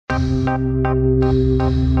Welcome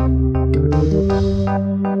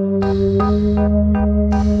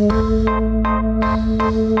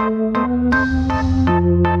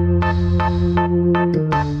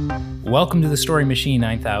to the Story Machine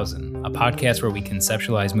 9000, a podcast where we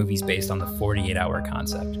conceptualize movies based on the 48-hour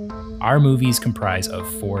concept. Our movies comprise of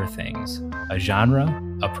four things: a genre,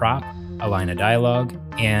 a prop, a line of dialogue,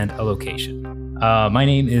 and a location. My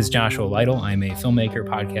name is Joshua Lytle. I'm a filmmaker,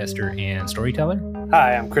 podcaster, and storyteller.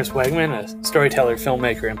 Hi, I'm Chris Wegman, a storyteller,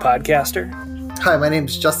 filmmaker, and podcaster. Hi, my name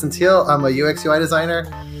is Justin Teal. I'm a UX UI designer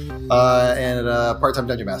and a part-time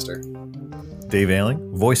dungeon master. Dave Ailing,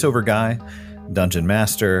 voiceover guy, dungeon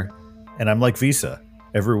master, and I'm like Visa,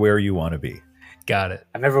 everywhere you want to be. Got it.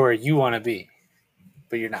 I'm everywhere you want to be,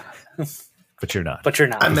 but you're not. But you're not. But you're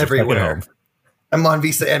not. I'm everywhere. I'm on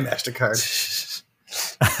Visa and MasterCard.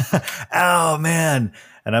 Oh, man.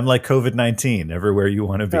 And I'm like COVID-19, everywhere you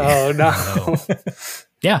want to be. Oh, no.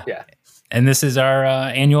 Yeah. And this is our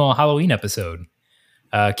annual Halloween episode.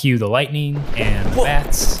 Cue the lightning and the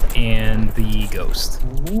bats and the ghost.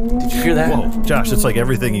 Did you hear that? Whoa, Josh, it's like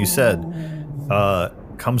everything you said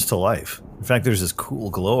comes to life. In fact, there's this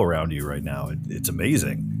cool glow around you right now. It's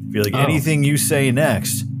amazing. I feel like anything you say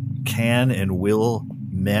next can and will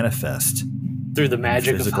manifest through the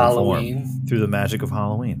magic of Halloween. Through the magic of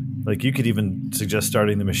Halloween. Like, you could even suggest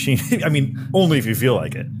starting the machine. I mean, only if you feel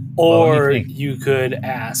like it. Or you could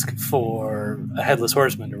ask for a headless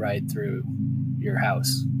horseman to ride through your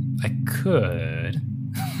house. I could.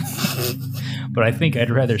 But I think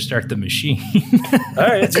I'd rather start the machine. All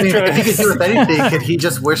right, If he could do with anything, could he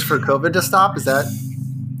just wish for COVID to stop? Is that...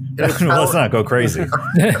 Let's not go crazy.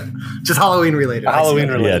 Just Halloween related.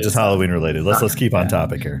 Yeah, just Halloween related. Let's keep on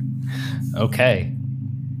topic here. Okay.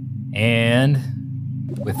 And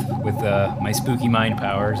with my spooky mind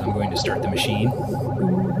powers, I'm going to start the machine.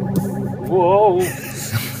 Whoa.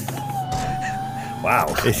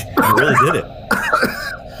 Wow. You really did it.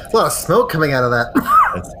 There's a lot of smoke coming out of that.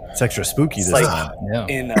 It's extra spooky this like time. Yeah.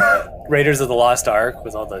 In Raiders of the Lost Ark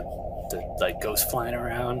with all the like ghosts flying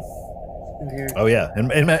around. Oh, yeah.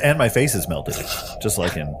 And my face is melted, just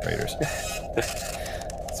like in Raiders.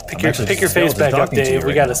 Pick your face back up, Dave.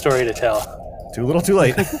 We got a story to tell. Too little, too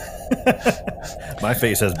late. My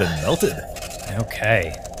face has been melted.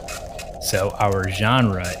 Okay. So our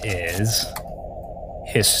genre is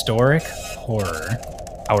historic horror.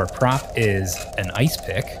 Our prop is an ice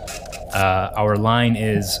pick. Our line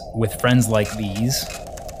is with friends like these.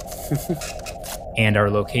 And our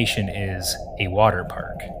location is a water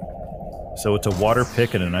park. So it's a water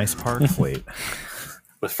pick and an ice park? Wait.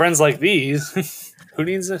 With friends like these, who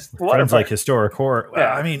needs this? Friends like historic horror. Well,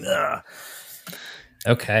 Yeah. I mean,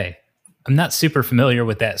 Okay. I'm not super familiar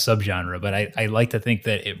with that subgenre, but I like to think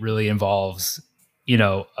that it really involves,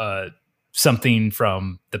 something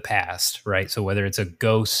from the past, right? So whether it's a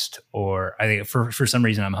ghost or I think for some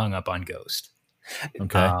reason I'm hung up on ghost.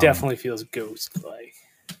 okay. Definitely feels ghost-like.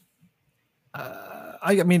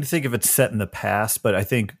 I mean, think if it's set in the past, but I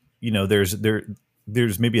think,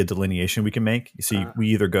 there's maybe a delineation we can make. You see, we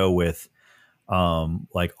either go with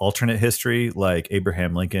like alternate history, like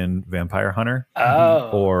Abraham Lincoln Vampire Hunter,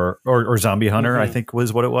 or Zombie Hunter, I think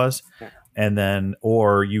was what it was. Yeah. And then,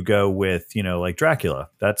 or you go with, like Dracula,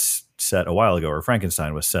 that's set a while ago, or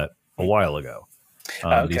Frankenstein was set a while ago.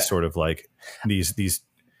 These sort of like these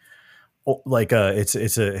like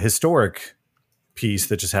it's a historic piece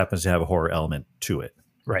that just happens to have a horror element to it.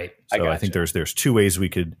 Right. So I think there's two ways we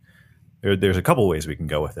could. There's a couple ways we can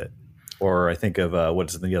go with it. Or I think of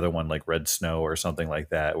what's the other one, like Red Snow or something like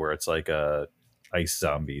that, where it's like ice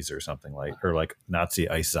zombies or something or like Nazi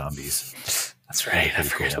ice zombies. That's right. I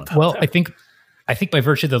forgot about Well, that. I think by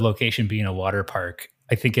virtue of the location being a water park,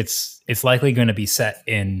 I think it's likely going to be set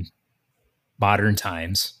in modern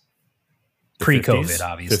times, pre-COVID, 50s,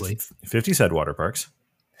 obviously. 50s had water parks.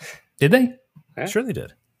 Did they? Yeah. Sure, they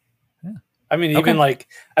did. I mean, Okay. even like,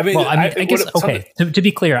 I guess, okay. To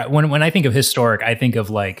be clear, when I think of historic, I think of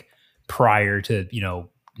like prior to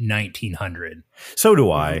 1900. So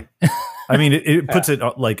do I. I mean, it puts it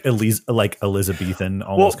like Elizabethan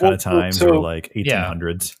almost kind of times, so, or like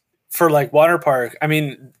 1800s. For like water park. I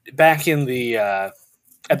mean, back in the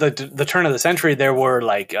at the turn of the century, there were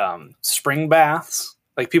like spring baths.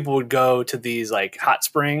 Like people would go to these like hot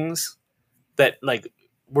springs that like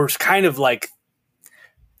were kind of like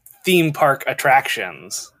theme park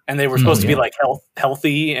attractions, and they were supposed to be like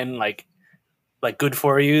healthy and like good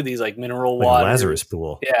for you. These like mineral Like water, Lazarus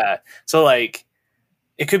pool. Yeah. So like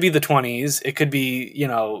it could be the 20s, it could be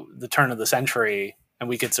the turn of the century, and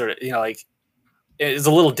we could sort of like it's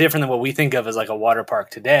a little different than what we think of as like a water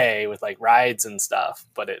park today with like rides and stuff.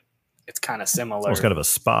 But it's kind of similar. It's almost kind of a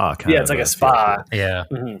spa. It's like a spa. Yeah.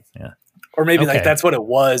 Mm-hmm. Yeah. Or maybe like that's what it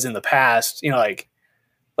was in the past. Like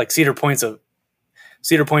Cedar Point's a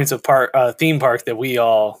park theme park that we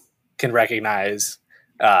all can recognize.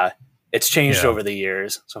 It's changed over the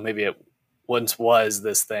years, so maybe it once was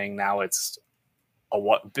this thing. Now it's a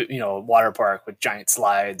water park with giant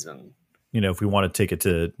slides and. If we want to take it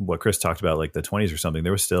to what Chris talked about, like the 20s or something,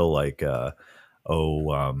 there was still like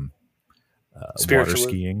water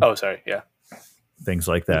skiing. Oh, sorry, yeah, things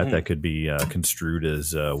like that that could be construed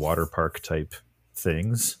as water park type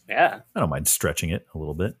things. Yeah, I don't mind stretching it a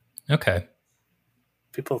little bit. Okay,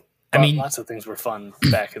 people. Lots of things were fun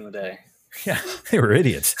back in the day. Yeah, they were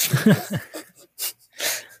idiots.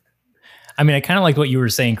 I mean, I kind of like what you were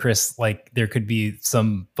saying, Chris. Like, there could be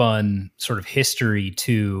some fun sort of history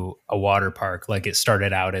to a water park. Like, it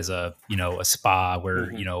started out as a spa where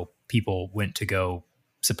people went to go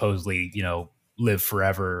supposedly live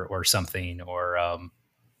forever or something, or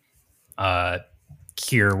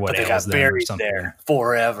cure what ails them or something. There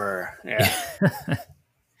forever. Yeah.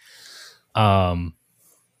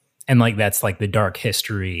 And like that's like the dark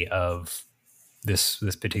history of this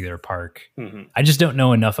particular park. Mm-hmm. I just don't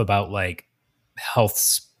know enough about like health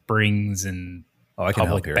springs and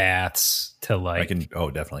public baths to like. I can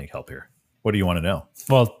definitely help here. What do you want to know?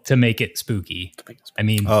 Well, to make it spooky. I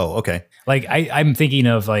mean, okay. Like I'm thinking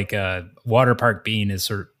of like a water park being is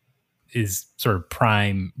sort of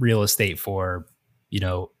prime real estate for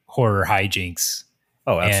horror hijinks.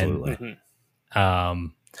 Oh, absolutely.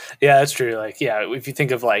 And, yeah, that's true. Like, yeah, if you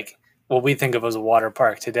think of like what we think of as a water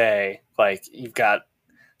park today, like you've got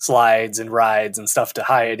slides and rides and stuff to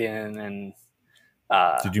hide in. And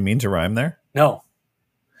did you mean to rhyme there? No,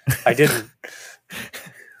 I didn't.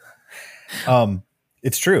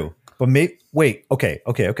 It's true, but wait. Okay.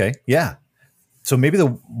 Yeah. So maybe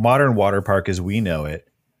the modern water park as we know it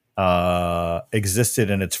existed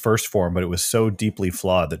in its first form, but it was so deeply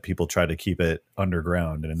flawed that people tried to keep it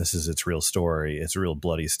underground. And this is its real story. It's a real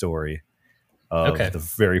bloody story of the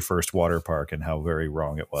very first water park and how very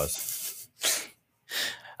wrong it was.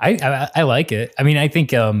 I like it. I mean, I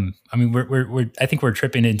think we're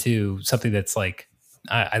tripping into something that's like,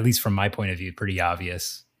 at least from my point of view, pretty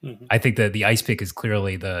obvious. Mm-hmm. I think that the ice pick is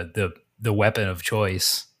clearly the weapon of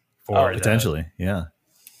choice for potentially. Yeah.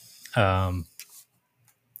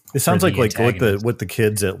 It sounds like what the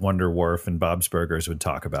kids at Wonder Wharf and Bob's Burgers would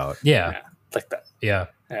talk about. Yeah. Like that. Yeah.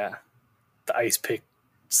 Yeah. The ice pick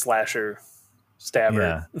slasher stabber.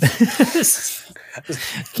 Yeah.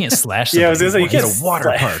 Can't slash. Yeah, I was gonna say you get can't a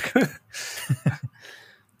water park.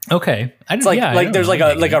 Okay. It's like there's like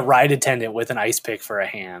a ride attendant with an ice pick for a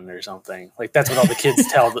hand or something. Like that's what all the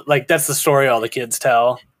kids tell. Like that's the story all the kids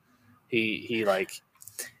tell. He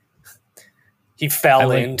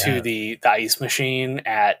fell into the ice machine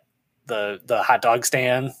at the hot dog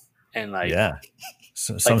stand and like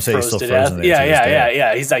some say he's still frozen there.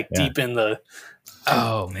 Yeah. He's like deep in the.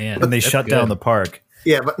 Oh man! And they shut down the park.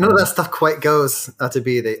 Yeah, but none of that stuff quite goes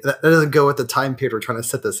that doesn't go with the time period we're trying to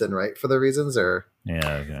set this in, right? For the reasons, or it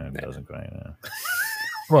doesn't quite.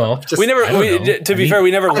 Well, we never. To be fair,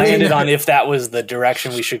 we never landed on if that was the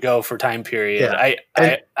direction we should go for time period. Yeah.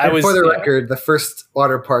 For the record, the first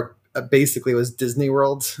water park basically was Disney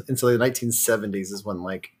World until the 1970s is when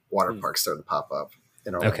like water parks started to pop up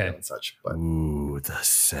in Orlando and such. But ooh, the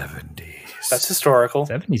 70s. That's historical.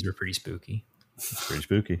 70s were pretty spooky. It's pretty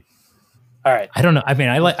spooky. All right. I don't know. I mean,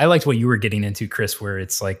 I liked what you were getting into, Chris, where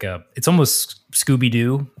it's like it's almost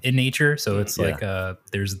Scooby-Doo in nature. So it's like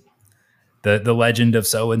there's the legend of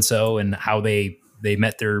so and so and how they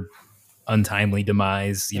met their untimely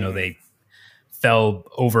demise. They fell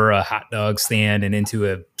over a hot dog stand and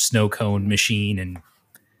into a snow cone machine, and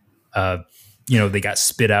they got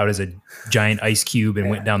spit out as a giant ice cube and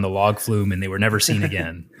went down the log flume, and they were never seen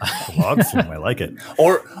again. Log flume, I like it.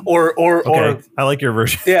 Or I like your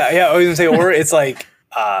version. Yeah. I was gonna say, or it's like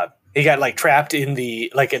he got like trapped in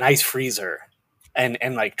the like an ice freezer, and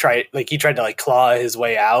like he tried to like claw his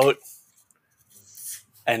way out,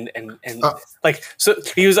 and like so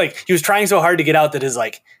he was trying so hard to get out that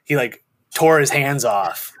he tore his hands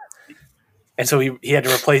off. And so he had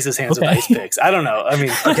to replace his hands with ice picks. I don't know. I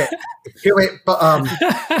mean, okay. Here, wait, but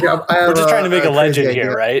we're just trying to make a legend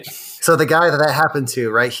here, right? So the guy that happened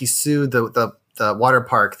to, right? He sued the water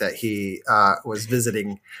park that he was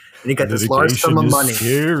visiting, and he got this large sum of money.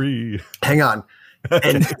 Scary. Hang on, but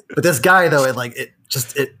this guy though,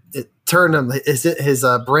 it turned him. His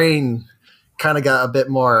brain kind of got a bit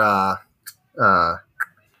more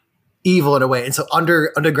evil in a way, and so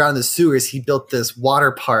underground the sewers, he built this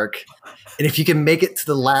water park. And if you can make it to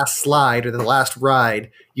the last slide or the last ride,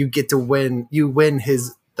 you get to win. You win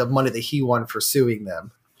the the money that he won for suing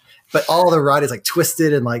them. But all the ride is like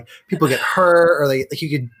twisted and like people get hurt, or like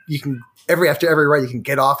you can after every ride you can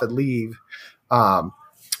get off and leave. So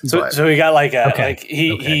he got like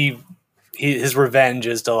his revenge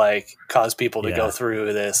is to like cause people to go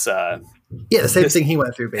through this. The same thing he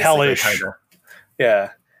went through, basically. Hellish.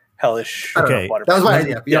 Hellish. Okay, that was my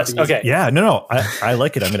idea. Yes. Okay. Yeah. No. I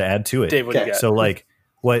like it. I'm going to add to it. Dave, what do you got? So like,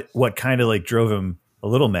 what kind of like drove him a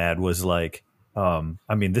little mad was like,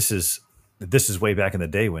 I mean, this is way back in the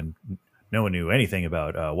day when no one knew anything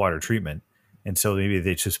about water treatment, and so maybe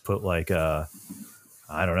they just put like I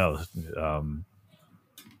don't know.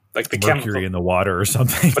 Like the mercury chemical in the water or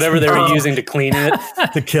something, whatever they were using to clean it,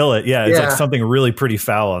 to kill it. Yeah, it's like something really pretty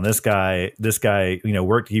foul. And this guy,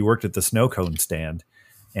 he worked at the snow cone stand,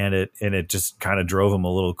 and it just kind of drove him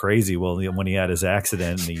a little crazy. Well, when he had his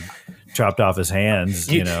accident and he chopped off his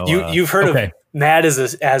hands, you've heard of mad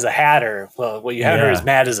as a hatter. Well, what you haven't heard is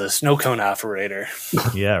mad as a snow cone operator.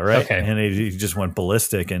 Yeah, right. Okay. And he just went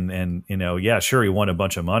ballistic, and sure, he won a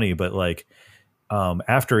bunch of money, but like.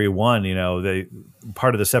 After he won,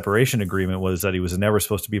 part of the separation agreement was that he was never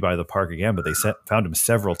supposed to be by the park again, but they found him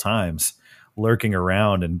several times lurking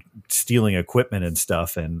around and stealing equipment and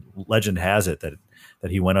stuff. And legend has it that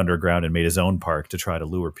he went underground and made his own park to try to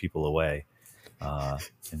lure people away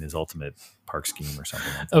in his ultimate park scheme or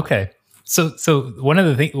something like that. Okay. So one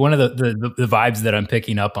of the vibes that I'm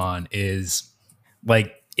picking up on is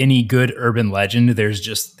like, any good urban legend,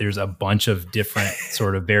 there's a bunch of different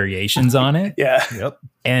sort of variations on it. Yeah. Yep.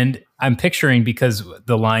 And I'm picturing, because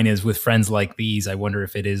the line is with friends like these, I wonder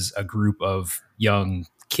if it is a group of young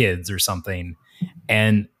kids or something.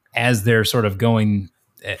 And as they're sort of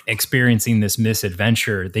experiencing this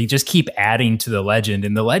misadventure, they just keep adding to the legend.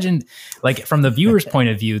 And the legend, like from the viewer's point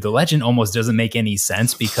of view, the legend almost doesn't make any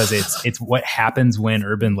sense, because it's what happens when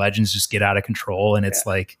urban legends just get out of control. And it's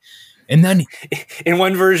like, and then in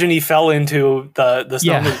one version, he fell into the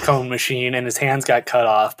snow cone machine and his hands got cut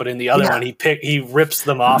off. But in the other one, he rips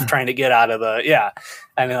them off trying to get out of the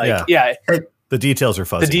And the details are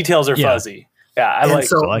fuzzy. Fuzzy. Yeah, I like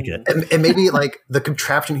it. And maybe like the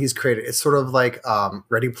contraption he's created, it's sort of like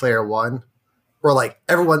Ready Player One, where like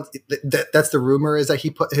everyone. That's the rumor, is that he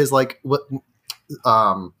put his like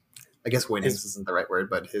I guess winnings isn't the right word,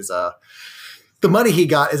 but his the money he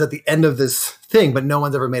got is at the end of this thing, but no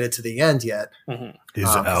one's ever made it to the end yet. Mm-hmm. His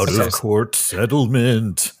out-of-court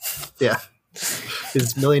settlement. Yeah.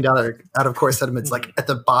 His $1 million out-of-court settlement's like at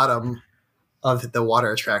the bottom of the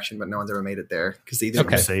water attraction, but no one's ever made it there, because either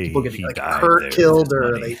people get like hurt, killed,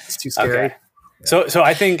 or it's too scary. Okay. Yeah. So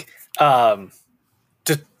I think to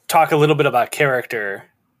talk a little bit about character,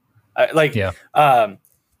 going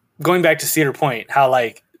back to Cedar Point, how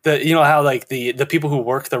like the people who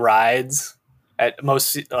work the rides at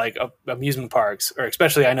most like amusement parks, or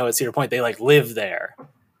especially I know at Cedar Point, they like live there.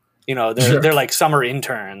 They're like summer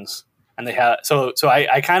interns, and they have so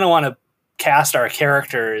I kind of want to cast our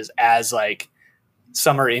characters as like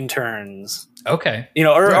summer interns. Okay.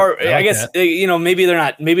 I guess maybe they're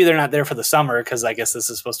not there for the summer, because I guess this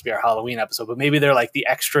is supposed to be our Halloween episode, but maybe they're like the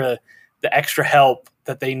extra help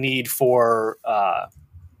that they need for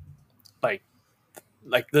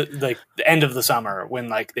like the end of the summer, when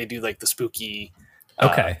like they do like the spooky.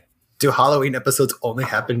 Do Halloween episodes only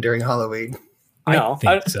happen during Halloween? No,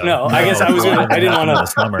 I guess I didn't want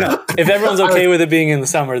to. No, if everyone's okay with it being in the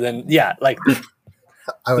summer, then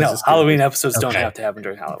Halloween episodes don't have to happen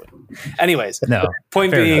during Halloween. Anyways,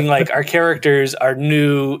 point being, like our characters are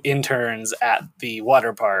new interns at the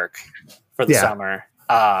water park for the summer.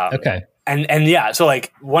 So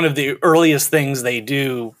like one of the earliest things they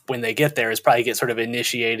do when they get there is probably get sort of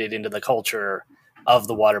initiated into the culture of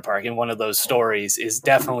the water park. And one of those stories is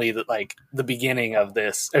definitely the beginning of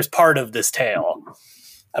this. There's part of this tale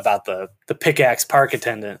about the pickaxe park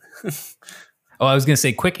attendant. I was going to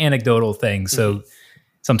say quick anecdotal thing. So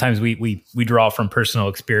sometimes we draw from personal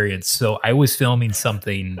experience. So I was filming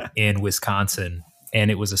something in Wisconsin,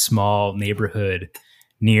 and it was a small neighborhood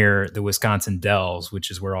near the Wisconsin Dells,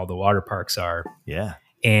 which is where all the water parks are. Yeah.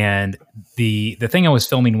 And the thing I was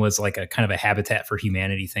filming was like a kind of a Habitat for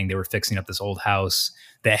Humanity thing. They were fixing up this old house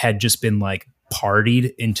that had just been like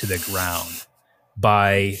partied into the ground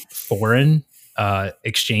by foreign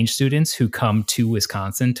exchange students who come to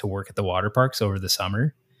Wisconsin to work at the water parks over the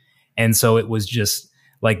summer. And so it was just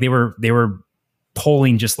like they were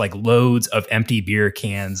pulling just like loads of empty beer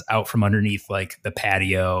cans out from underneath like the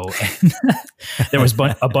patio. And there was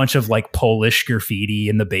a bunch of like Polish graffiti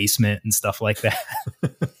in the basement and stuff like that.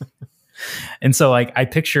 And so like I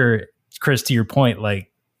picture, Chris, to your point,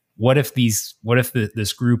 like what if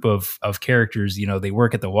this group of characters, they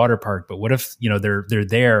work at the water park, but what if, they're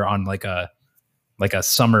there on like a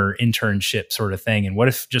summer internship sort of thing. And what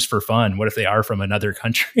if, just for fun, what if they are from another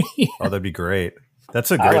country? Oh, that'd be great.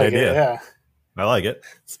 That's a great idea. Yeah. I like it.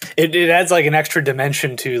 It adds like an extra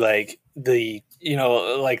dimension to like the,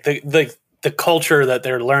 like the culture that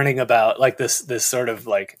they're learning about, like this sort of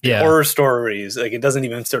like horror stories. Like it doesn't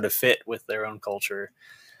even sort of fit with their own culture.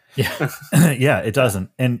 Yeah. Yeah, it doesn't.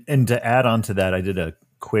 And to add on to that, I did a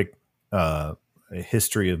quick a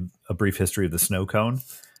brief history of the snow cone.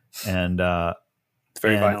 And it's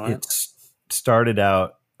very violent. It started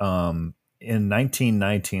out in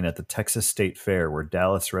 1919 at the Texas State Fair, where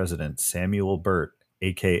Dallas resident Samuel Burt,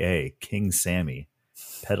 aka King Sammy,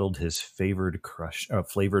 peddled his flavored crushed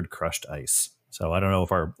ice. So I don't know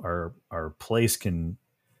if our place can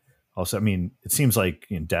also. I mean, it seems like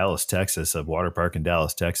in Dallas, Texas, a water park in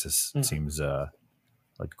Dallas, Texas seems like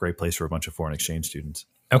a great place for a bunch of foreign exchange students.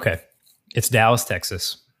 Okay, it's Dallas,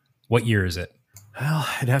 Texas. What year is it? Well,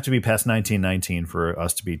 it'd have to be past 1919 for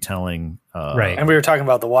us to be telling. Right. And we were talking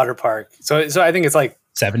about the water park. So I think it's like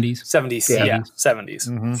 70s? 70s. Yeah. 70s.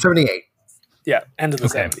 Mm-hmm. 78. Yeah. End of the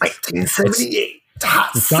 70s. 1978.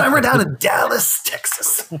 Hot summer down in Dallas,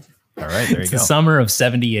 Texas. All right. There you go. The summer of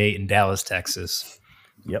 78 in Dallas, Texas.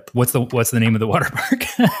 Yep. What's the name of the water park?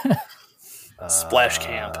 Splash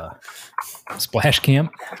Camp. Splash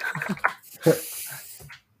Camp?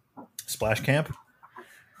 Splash Camp?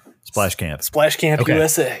 Splash Camp. Splash Camp Okay.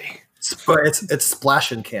 USA. It's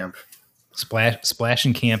Splashin' Camp. Splash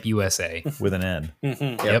and Camp USA. With an N.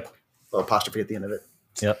 Mm-hmm. Yep. Little apostrophe at the end of it.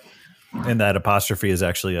 Yep. And that apostrophe is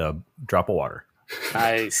actually a drop of water.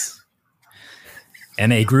 Nice.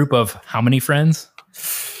 And a group of how many friends?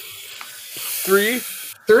 3.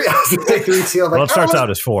 I was gonna say 3 too. I'm Well, like, it starts out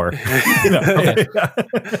as 4. Okay.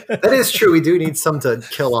 that is true. We do need some to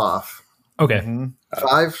kill off. Okay.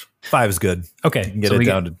 5? 5 is good. Okay. You can get So it we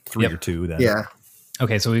down to 3 or 2 then. Yeah.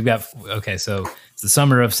 Okay, so we've got so it's the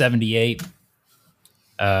summer of 78,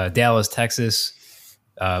 Dallas, Texas.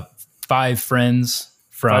 5 friends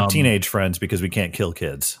from 5 teenage friends, because we can't kill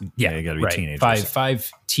kids. Yeah, You got to be right. teenagers.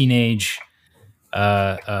 Five teenage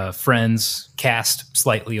friends, cast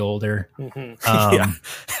slightly older. Yeah.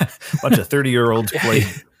 Bunch of 30-year-olds play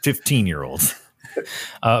 15-year-olds.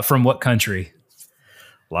 From what country?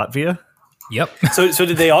 Latvia? Yep. So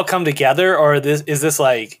did they all come together, or is this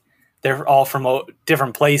like they're all from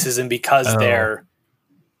different places, and because they're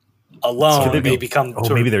alone, they become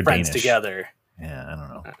sort maybe of they're friends Danish. together? Yeah, I don't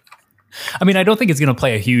know. I mean, I don't think it's going to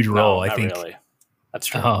play a huge role. No, I not think really. That's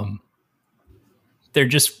true. they're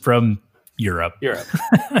just from Europe. Yeah,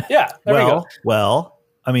 there we go. Well,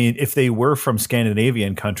 I mean, if they were from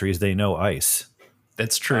Scandinavian countries, they know ice.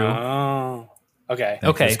 That's true. Oh, okay.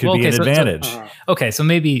 Okay. This could be an advantage. So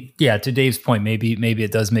maybe, to Dave's point, maybe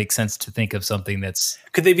it does make sense to think of something that's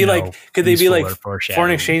Could they be like foreshadowing.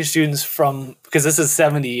 foreign exchange students from, because this is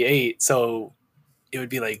 78, so it would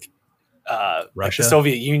be like Russia? like the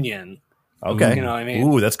Soviet Union. Okay. You know what I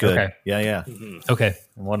mean? Ooh, that's good. Okay. Yeah. Okay.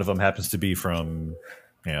 And one of them happens to be from,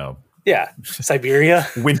 Yeah, Siberia.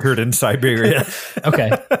 wintered in Siberia. Okay.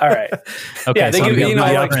 All right. Okay. Yeah, they so give, we've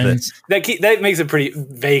got like, friends. that makes it pretty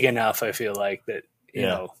vague enough. I feel like that. You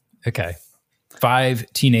know. Okay.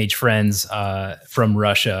 5 teenage friends from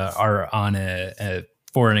Russia are on a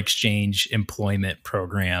foreign exchange employment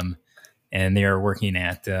program, and they are working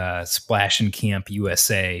at Splash and Camp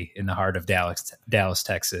USA in the heart of Dallas,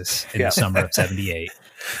 Texas in the summer of 78.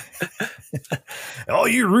 All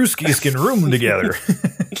you Ruskies can room together.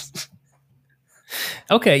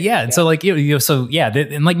 Okay, yeah, and so like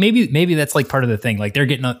and like maybe that's like part of the thing. Like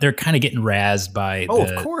they're kind of getting razzed by.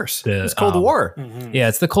 Of course, it's Cold War. Yeah,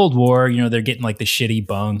 it's the Cold War. They're getting like the shitty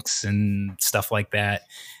bunks and stuff like that,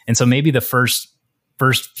 and so maybe the first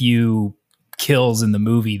few kills in the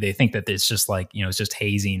movie, they think that it's just like it's just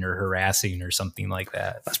hazing or harassing or something like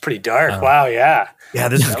that. That's pretty dark. Wow. Yeah. Yeah,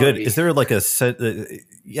 this is good. Is there like a set?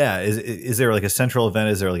 Is there like a central event?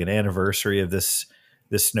 Is there like an anniversary of this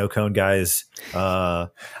snow cone guy's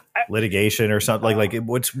litigation or something? Like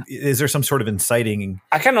is there some sort of inciting?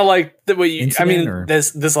 I kind of like the way you. I mean, or?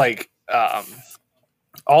 this like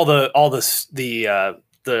all the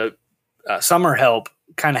summer help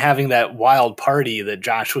kind of having that wild party that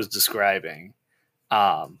Josh was describing.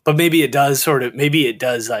 But maybe it does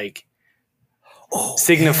like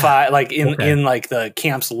signify like in like the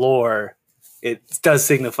camp's lore, it does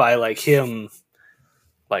signify like him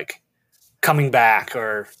like coming back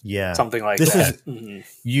or something like that.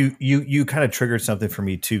 You kind of triggered something for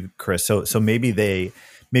me too, Chris. So maybe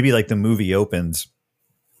like the movie opens,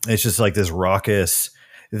 it's just like this raucous,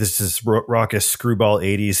 this is raucous screwball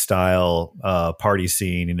 80s style party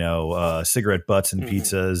scene, cigarette butts and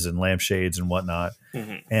pizzas and lampshades and whatnot.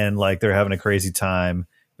 And like they're having a crazy time.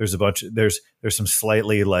 There's some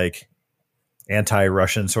slightly like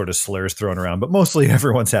anti-Russian sort of slurs thrown around, but mostly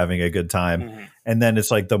everyone's having a good time. And then it's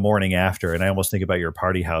like the morning after, and I almost think about your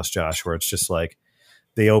party house, Josh, where it's just like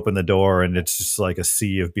they open the door and it's just like a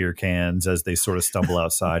sea of beer cans as they sort of stumble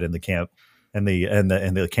outside in the camp. And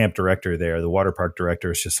the camp director there, the water park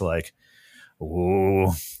director, is just like,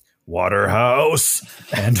 "Ooh, water house,"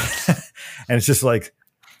 and and it's just like,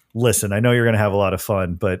 listen, I know you're going to have a lot of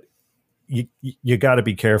fun, but you got to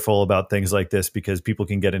be careful about things like this because people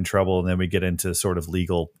can get in trouble, and then we get into sort of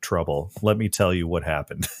legal trouble. Let me tell you what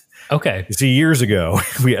happened. Okay, you see, years ago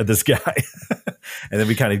we had this guy, and then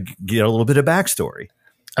we kind of get a little bit of backstory.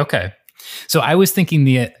 Okay. So I was thinking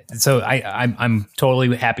I'm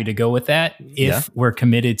totally happy to go with that if we're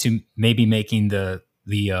committed to maybe making the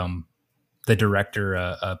director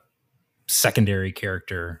a secondary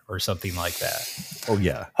character or something like that. Oh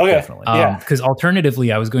yeah, okay, definitely. Because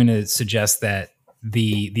alternatively, I was going to suggest that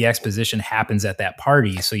the exposition happens at that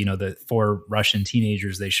party. So the 4 Russian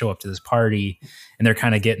teenagers, they show up to this party and they're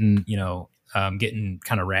kind of getting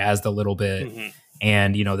kind of razzed a little bit.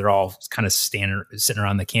 And, they're all kind of sitting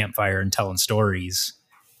around the campfire and telling stories.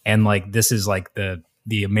 And like, this is like the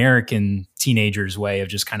American teenagers' way of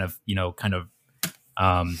just kind of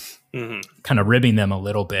ribbing them a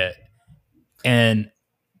little bit. And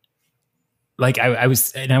like, I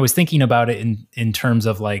was thinking about it in terms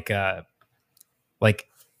of like high,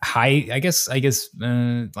 I guess,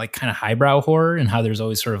 like kind of highbrow horror, and how there's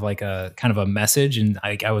always sort of like a kind of a message. And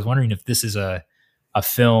I was wondering if this is a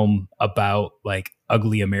film about like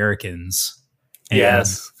ugly Americans.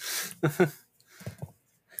 Yes.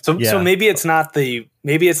 So maybe it's not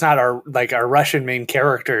our Russian main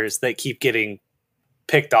characters that keep getting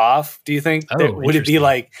picked off. Do you think? Would it be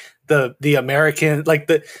like the American, like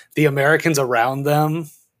the Americans around them,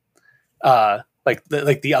 like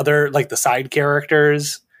the side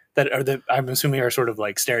characters that I'm assuming are sort of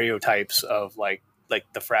like stereotypes of like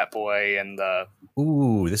the frat boy and the.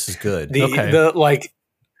 Ooh, this is good. The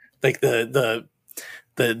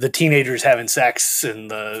teenagers having sex and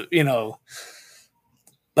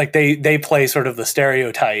they play sort of the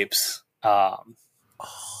stereotypes.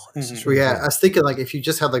 This is I was thinking like if you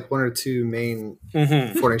just had like 1 or 2 main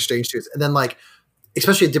foreign exchange students, and then like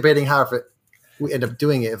especially debating how if we end up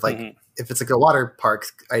doing it, if it's like a water park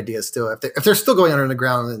idea still, if they're still going under the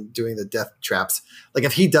ground and doing the death traps, like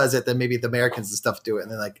if he does it, then maybe the Americans and stuff do it,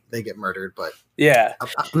 and then like they get murdered. But I'm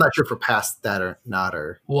not sure if we're past that or not.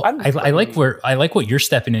 Or I like what you're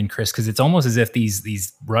stepping in, Chris, because it's almost as if these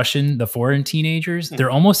the foreign teenagers,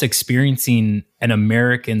 they're almost experiencing an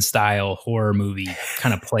American style horror movie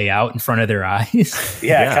kind of play out in front of their eyes.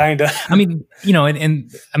 Yeah. Kind of. I mean,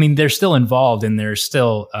 and I mean they're still involved, and they're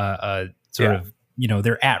still sort of.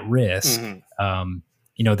 They're at risk.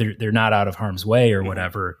 They're not out of harm's way or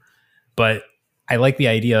whatever. But I like the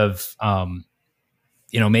idea of,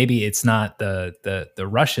 maybe it's not the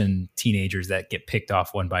Russian teenagers that get picked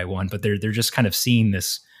off one by one, but they're just kind of seeing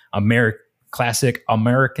this classic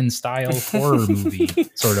American style horror movie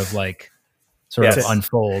sort of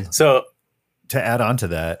unfold. So to add on to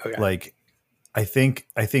that, like I think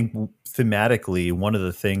thematically, one of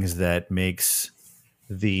the things that makes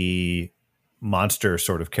the monster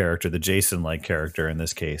sort of character, the Jason-like character in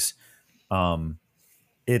this case,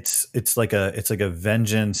 it's like a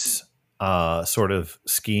vengeance sort of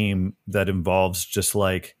scheme that involves just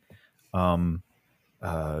like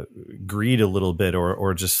greed a little bit,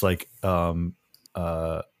 or just like what's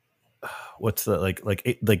the like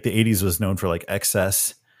the 80s was known for like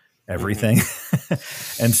excess everything.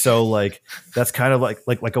 And so like that's kind of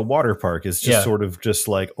like a water park is just sort of just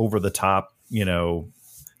like over the top,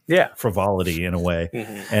 frivolity in a way.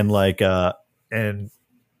 And like and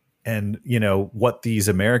what these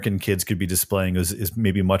American kids could be displaying is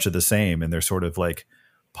maybe much of the same, and they're sort of like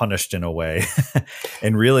punished in a way.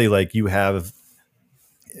 And really like you have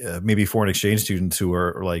maybe foreign exchange students who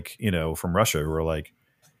are like from Russia who are like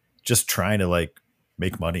just trying to like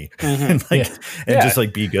make money and just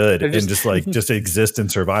like be good and just exist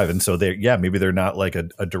and survive. And so maybe they're not like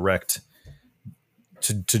a direct,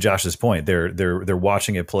 to Josh's point, they're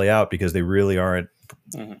watching it play out because they really aren't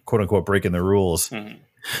quote unquote breaking the rules,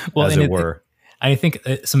 as it were. I think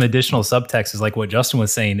some additional subtext is like what Justin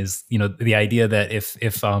was saying is, the idea that if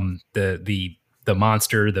the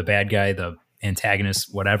monster, the bad guy, the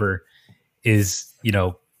antagonist, whatever, is,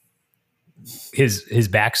 his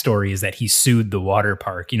backstory is that he sued the water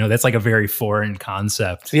park. You know, that's like a very foreign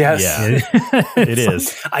concept. Yes. Yeah, it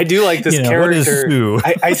is. I do like this character.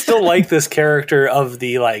 I still like this character of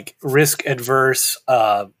the like risk adverse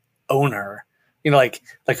owner. You know, like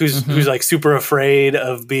who's like super afraid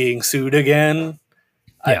of being sued again.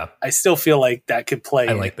 Yeah, I still feel like that could play.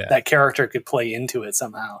 I like that. That character could play into it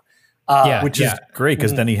somehow. Which is great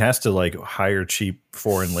because then he has to like hire cheap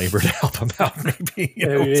foreign labor to help him out.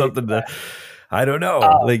 Maybe something to, I don't know.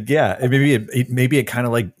 Maybe it kind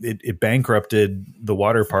of like it bankrupted the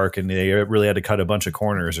water park and they really had to cut a bunch of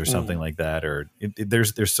corners or something like that. Or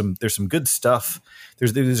there's some good stuff.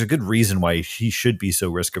 There's a good reason why he should be so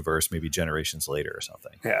risk averse. Maybe generations later or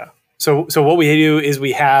something. Yeah. So what we do is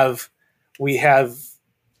we have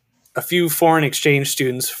a few foreign exchange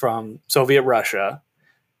students from Soviet Russia.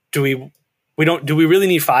 Do we really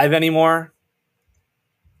need 5 anymore?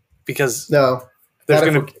 Because no,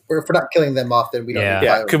 if we're not killing them off, then we don't. Need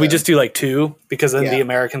 5 could we just do like 2? Because then the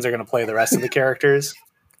Americans are going to play the rest of the characters.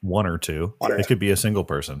 1 or 2. It could be a single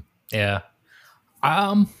person. Yeah.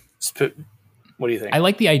 What do you think? I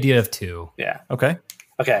like the idea of 2. Yeah. Okay.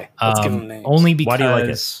 Let's give them names. Only because. Why do you like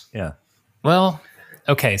it? Yeah. Well,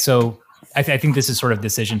 okay, so. I think this is sort of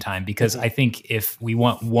decision time because I think if we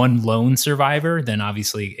want one lone survivor, then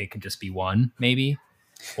obviously it could just be 1 maybe.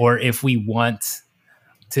 Or if we want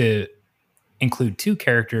to include 2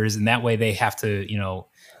 characters and that way they have to, you know,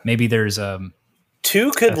 maybe there's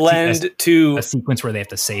 2 could lend to a sequence where they have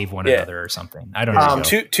to save one another or something. I don't know.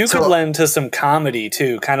 2 could lend to some comedy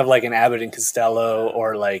too, kind of like an Abbott and Costello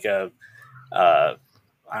or like a I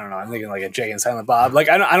don't know, I'm thinking like a Jay and Silent Bob. Like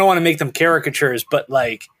I don't want to make them caricatures, but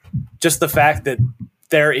like just the fact that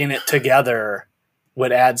they're in it together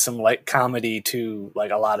would add some like comedy to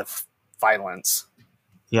like a lot of violence.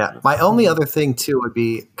 Yeah. My only other thing too would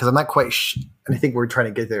be, because I'm not quite and I think we're trying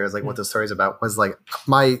to get there is like what the story's about, was like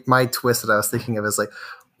my twist that I was thinking of is like,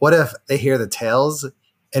 what if they hear the tales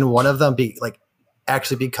and one of them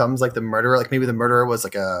actually becomes like the murderer? Like maybe the murderer was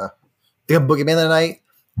like a boogeyman of the night,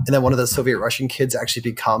 and then one of the Soviet Russian kids actually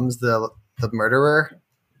becomes the murderer.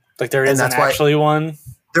 Like there isn't actually one?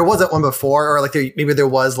 There wasn't one before, or like maybe there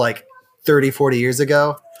was like 30, 40 years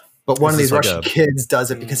ago, but one of these Russian kids does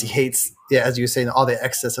it because he hates, as you were saying, all the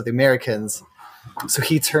excess of the Americans. So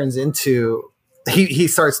he turns into, he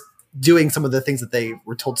starts doing some of the things that they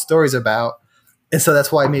were told stories about. And so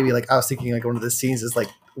that's why maybe like I was thinking like one of the scenes is like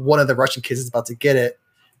one of the Russian kids is about to get it.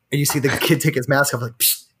 And you see the kid take his mask off like,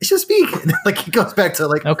 it's just me. And then, like he goes back to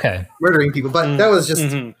like murdering people. But that was just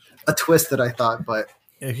a twist that I thought, but.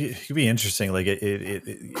 It could be interesting. Like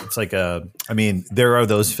it's like I mean, there are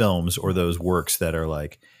those films or those works that are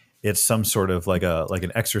like, it's some sort of like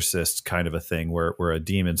an exorcist kind of a thing where a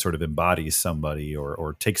demon sort of embodies somebody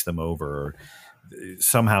or takes them over, or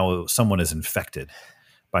somehow someone is infected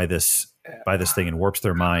by this thing and warps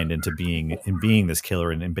their mind into being this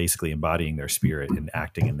killer and basically embodying their spirit and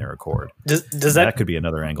acting in their accord. Does that could be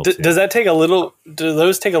another angle? Does that take a little? Do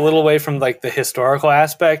those take a little away from like the historical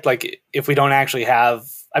aspect? Like if we don't actually have,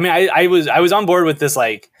 I mean, I was on board with this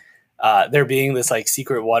like there being this like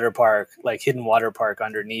secret water park, like hidden water park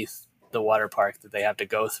underneath the water park that they have to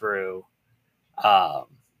go through.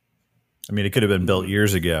 I mean, it could have been built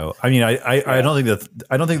years ago. I mean, I don't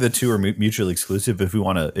think the 2 are mutually exclusive. If we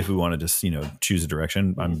want to just choose a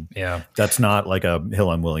direction, that's not like a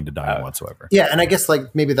hill I'm willing to die on whatsoever. Yeah, and I guess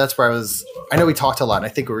like maybe that's where I know we talked a lot, and I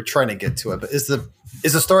think we were trying to get to it. But is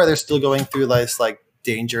the story they're still going through this like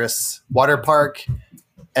dangerous water park,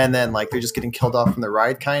 and then like they're just getting killed off from the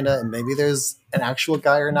ride, kind of, and maybe there's an actual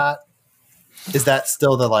guy or not? Is that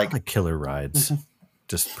still the like killer rides?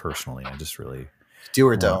 Just personally, I just really do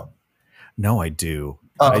or don't. No, I do.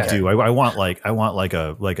 Oh, okay. I do. I want like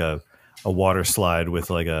a water slide with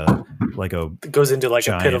like a it goes into like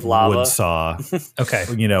a pit of lava wood saw. Okay.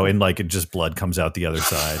 And like it just blood comes out the other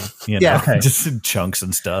side. Just in chunks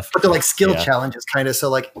and stuff. But they're like skill challenges kind of. So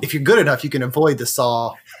like if you're good enough, you can avoid the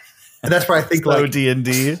saw. And that's where I think like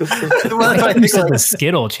D&D. I think the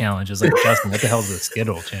Skittle challenge is like, Justin, what the hell is the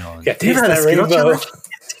Skittle challenge? Yeah, taste that rainbow.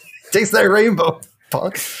 Taste that rainbow,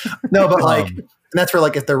 punk. No, but like, and that's where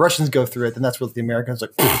like if the Russians go through it, then that's what the Americans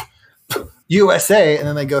like USA, and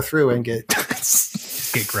then they go through and get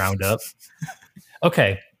ground up.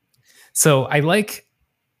 Okay, so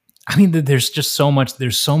there's just so much.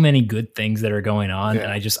 There's so many good things that are going on,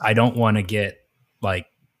 and I don't want to get like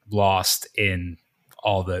lost in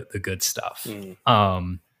all the good stuff.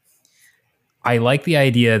 I like the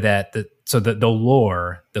idea that the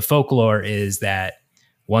lore, the folklore is that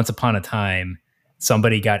once upon a time,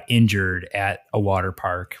 somebody got injured at a water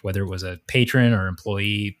park, whether it was a patron or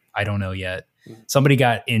employee, I don't know yet. somebody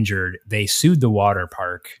got injured. They sued the water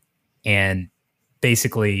park and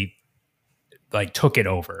basically like took it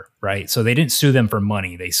over, right? So they didn't sue them for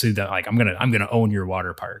money. They sued them like, I'm gonna own your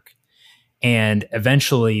water park. And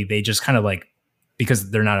eventually they just kind of like,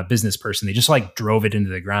 because they're not a business person, they just like drove it into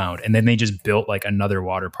the ground, and then they just built like another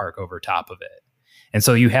water park over top of it. And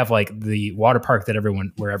so you have like the water park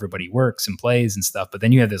that where everybody works and plays and stuff, but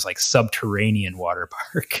then you have this like subterranean water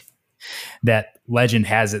park that legend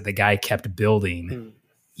has it the guy kept building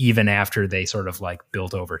even after they sort of like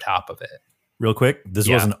built over top of it. Real quick, this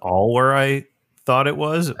wasn't all where I thought it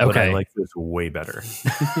was, but Okay. I like this way better.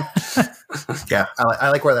 Yeah, I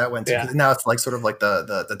like where that went to. Yeah. Now it's like sort of like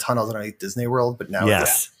the tunnels underneath Disney World, but now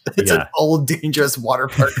Yes. it's an old dangerous water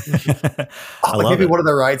park. I Like love maybe it. one of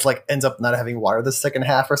the rides like ends up not having water the second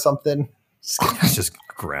half or something. It's just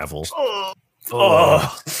gravel.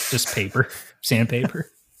 Just paper, sandpaper.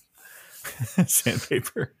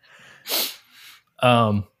 Sandpaper.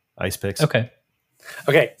 Ice picks. Okay.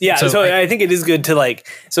 Okay. Yeah. So I think it is good to like,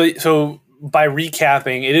 so by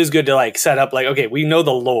recapping, it is good to like set up like, okay, we know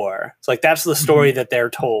the lore. It's like, that's the story that they're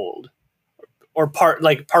told, or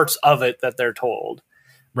parts of it that they're told.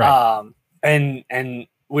 Right. And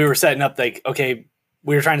we were setting up like, okay,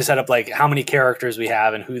 we were trying to set up like how many characters we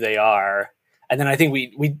have and who they are. And then I think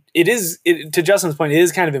to Justin's point, it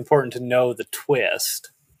is kind of important to know the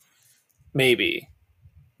twist. Maybe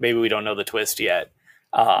we don't know the twist yet.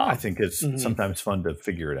 I think it's sometimes fun to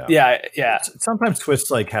figure it out. Yeah. Sometimes twists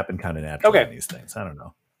like happen kind of naturally Okay. in these things. I don't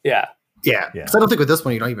know. Yeah. Yeah. So I don't think with this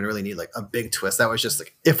one you don't even really need like a big twist. That was just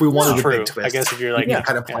like if we wanted a big twist. I guess if you're like, you can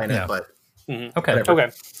kind of plan it, but Okay.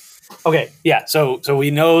 Okay. Yeah. So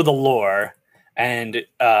we know the lore, and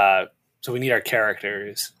so we need our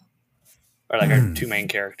characters, or like our two main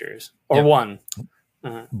characters, or one.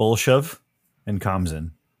 Bolshov and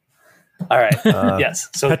Kamzin. All right. Yes.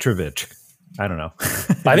 So Petrovich. I don't know.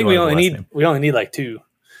 I think we only need like two.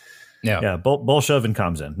 Yeah. Bolshov and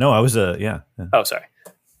Kamzin. No, I was Oh, sorry.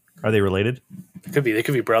 Are they related? They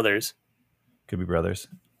could be brothers. Could be brothers.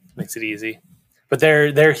 Makes it easy. But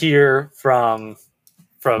they're here from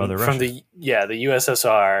Mother Russia. the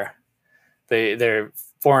USSR. They're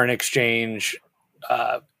foreign exchange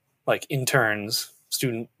like interns,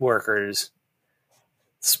 student workers,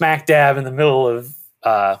 smack dab in the middle of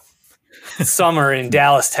summer in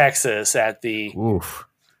Dallas, Texas at the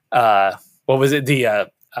what was it?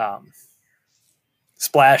 The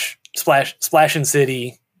Splashin'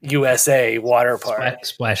 City USA water park.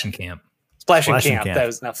 Splashing Camp. Splashing Camp. That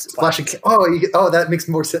was not Splashing Camp. That makes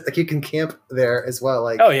more sense. Like you can camp there as well.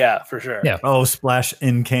 Like yeah, for sure. Yeah. Oh, Splash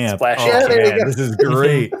in Camp. Splash oh, in Camp. man, this is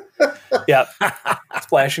great. Yeah.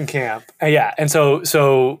 Splashing Camp. Yeah. And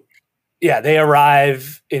so they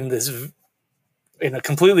arrive in a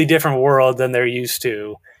completely different world than they're used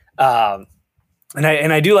to. And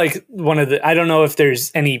I do like I don't know if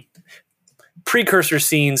there's any precursor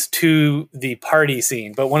scenes to the party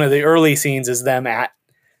scene, but one of the early scenes is them at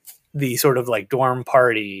the sort of like dorm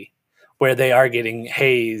party where they are getting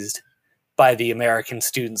hazed by the American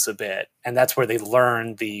students a bit. And that's where they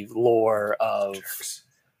learn the lore of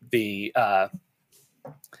the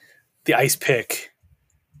ice pick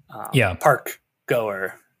park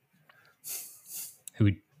goer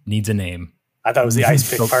Who needs a name. I thought it was the ice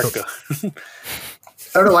pick park goer. I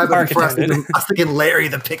don't know why, but Park before I was attendant. thinking Larry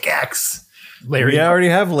the pickaxe. Larry. We already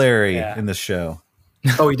have Larry Yeah. in the show.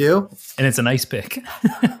 Oh, we do? And it's an ice pick.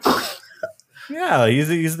 Yeah,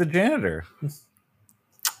 he's the janitor. Oh,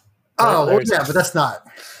 well, Larry's- yeah, but that's not.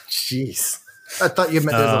 Jeez. I thought you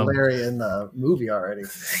meant there's a Larry in the movie already.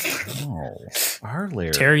 Oh, our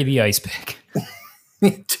Larry. Terry the ice pick.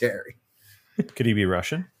 Terry. Could he be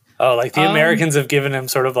Russian? Oh, like the Americans have given him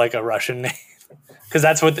sort of like a Russian name. Because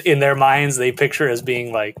that's what in their minds they picture as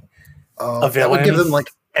being like a That would villain. give them like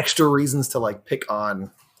extra reasons to like pick on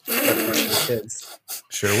Russian kids.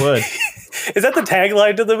 Sure would. Is that the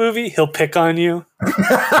tagline to the movie? He'll pick on you.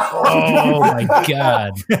 Oh my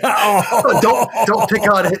God. Don't pick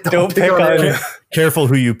on it. Don't pick on it. you. Careful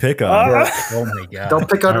who you pick on. Oh my God. Don't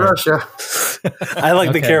pick on All right. Russia. I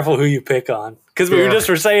like the Okay. careful who you pick on. Because we Yeah.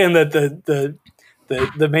 were saying that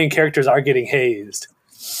the main characters are getting hazed.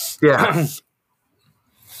 Yeah.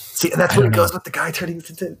 See, and that's when it goes with the guy turning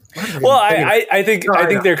into. Well, I think No, I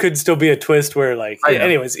know. there could still be a twist where like I know.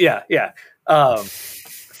 anyways, yeah.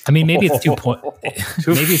 I mean, maybe it's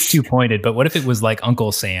maybe it's too pointed, but what if it was like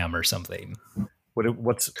Uncle Sam or something?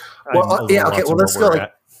 What's Well, I'm a yeah, little okay. lost Well, on let's what go we're like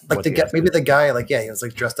at. like What the the guy, aspect. maybe the guy like he was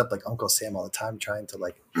like dressed up like Uncle Sam all the time, trying to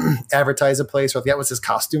like advertise a place. Or if that was his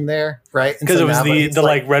costume there, right? And Because so it was now, the it's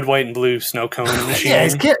like red, white, and blue snow cone machine. yeah,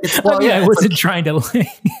 his kid. Well, I mean, yeah, I it's wasn't trying to.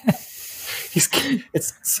 it's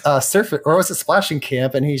surfing, or was it splashing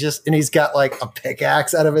camp, and he's got like a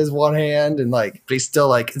pickaxe out of his one hand, and like, but he's still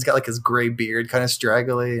like, he's got like his gray beard kind of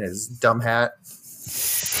straggly and his dumb hat.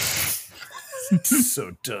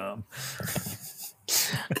 So dumb.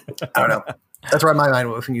 I don't know. That's where my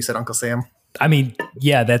mind went when you said Uncle Sam. I mean,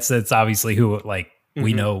 yeah, that's obviously who like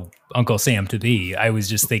we know Uncle Sam to be. I was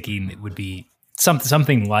just thinking it would be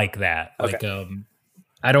something like that. Okay. Like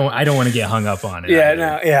I don't want to get hung up on it. Yeah,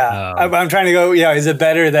 no, yeah. I'm trying to go. Yeah, is it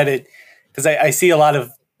better that it? Because I see a lot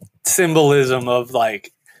of symbolism of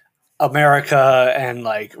like America and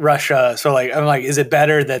like Russia. So like, I'm like, is it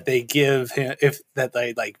better that they give him that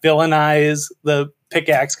they like villainize the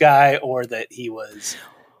pickaxe guy, or that he was?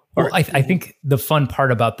 Well, I think the fun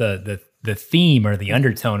part about the theme or the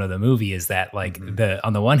undertone of the movie is that like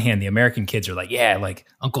on the one hand, the American kids are like, yeah, like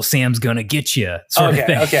Uncle Sam's gonna get you sort of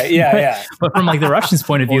thing. Okay. Yeah. But from like the Russians'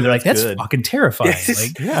 point of view, they're like, that's good. Fucking terrifying.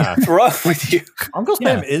 Like, what's wrong with you? Uncle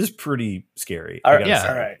Sam is pretty scary. All right.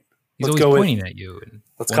 All right. He's always pointing at you.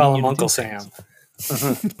 Let's call him Uncle Sam.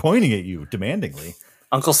 Pointing at you demandingly.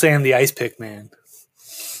 Uncle Sam, the ice pick man.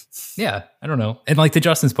 Yeah. I don't know. And like to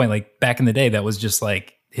Justin's point, like back in the day, that was just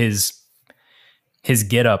like his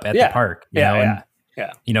get up at the park, you know, and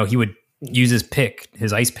you know, he would use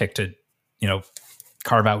his ice pick to, you know,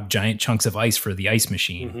 carve out giant chunks of ice for the ice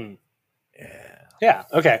machine. Yeah.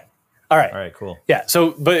 Okay. All right. Cool. Yeah.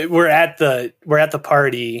 So, but we're at the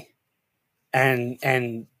party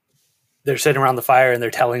and they're sitting around the fire and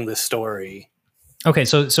they're telling this story. Okay.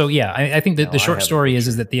 So yeah, I think that the short story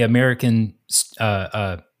is that the American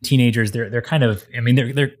teenagers, they're kind of, I mean,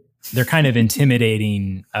 they're kind of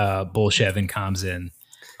intimidating Bolshev and Kamzin,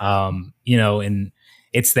 you know, and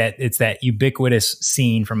it's that ubiquitous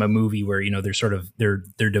scene from a movie where, you know,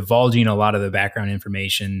 they're divulging a lot of the background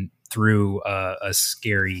information through a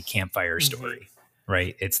scary campfire story,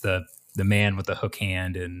 right? It's the man with the hook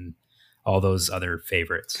hand and all those other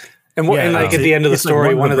favorites. And like at the end of the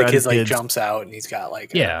story, one of the kids like jumps out and he's got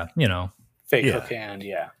like you know, fake hook hand,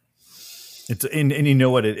 It's and you know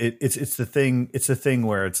what it's the thing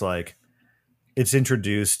where it's like it's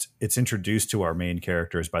introduced to our main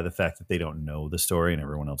characters by the fact that they don't know the story and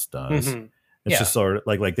everyone else does. It's just sort of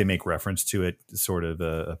like they make reference to it sort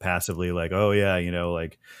of passively, like, oh yeah, you know,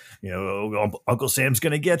 like, you know, Uncle Sam's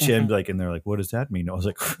gonna get you, and like, and they're like, what does that mean? I was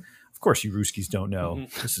like, of course you Ruskies don't know.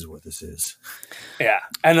 This is what this is. Yeah,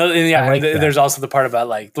 and there's also the part about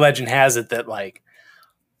like legend has it that like,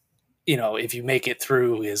 you know, if you make it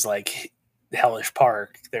through is like hellish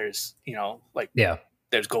park, there's, you know, like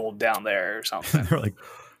there's gold down there or something. They're like,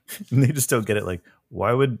 and they just don't get it. Like,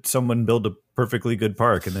 why would someone build a perfectly good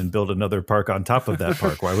park and then build another park on top of that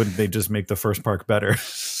park? Why wouldn't they just make the first park better?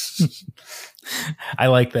 I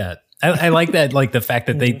like that. I like that, like the fact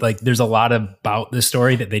that they like there's a lot about the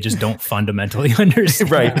story that they just don't fundamentally understand.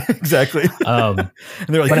 Right, exactly. And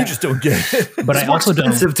they're like, you just don't get it. But it's more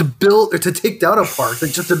expensive to build or to take down a park than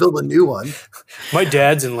just to build a new one. My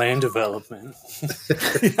dad's in land development.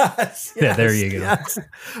 Yes, yeah, there you go. Yes.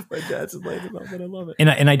 My dad's in land development. I love it.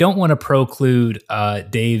 And I don't want to preclude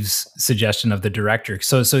Dave's suggestion of the director.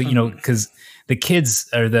 So you know, because the kids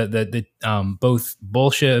are the both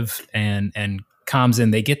Bolshev and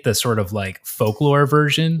Kamzin, they get the sort of like folklore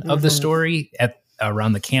version of the story at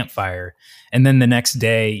around the campfire, and then the next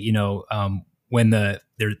day, you know, when they're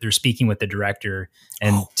speaking with the director,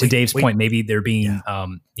 and to Dave's point, maybe they're being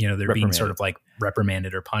you know, they're being sort of like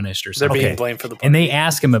reprimanded or punished or something. They're being blamed for the punishment. And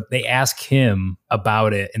they ask him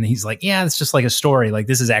about it, and he's like, yeah, it's just like a story. Like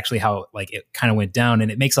this is actually how like it kind of went down,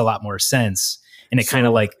 and it makes a lot more sense, and it kind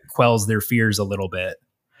of like quells their fears a little bit.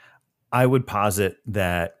 I would posit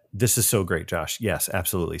that. This is so great, Josh. Yes,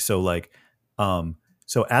 absolutely. So like,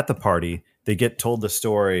 so at the party, they get told the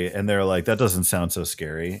story and they're like, that doesn't sound so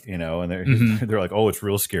scary, you know? And they're like, oh, it's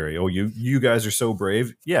real scary. Oh, you guys are so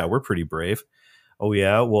brave. Yeah, we're pretty brave. Oh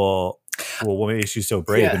yeah. Well, what makes you so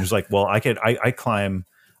brave? Yeah. And he's like, well, I climb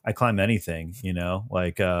anything, you know,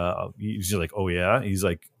 like, he's like, oh yeah. He's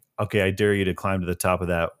like, okay, I dare you to climb to the top of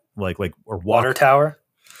that, like, or water tower,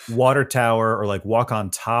 or like walk on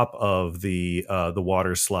top of the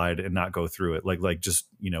water slide and not go through it, like just,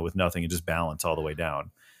 you know, with nothing and just balance all the way down.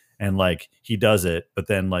 And like he does it, but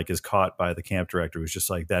then like is caught by the camp director who's just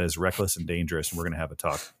like, that is reckless and dangerous, and we're gonna have a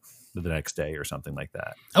talk the next day or something like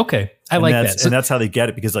that. Okay, I like that. And that's how they get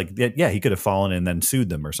it, because like he could have fallen and then sued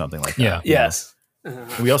them or something like that. Yeah. Yes.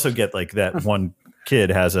 We also get like that one kid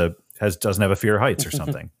doesn't have a fear of heights or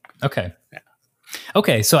something. Okay. Yeah.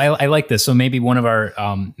 Okay, so I like this. So maybe one of our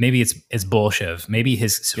maybe it's Bolshev. Maybe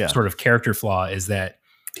his sort of character flaw is that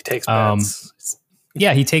he takes bets.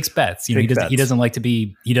 Yeah, he takes bets. You know, Take he doesn't bets.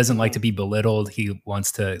 like to be belittled. He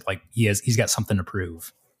wants to he's got something to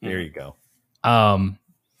prove. There you go.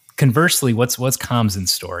 Conversely, what's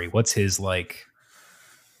Kamzen's story? What's his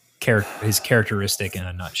his characteristic in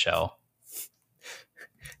a nutshell?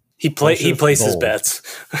 He places bets.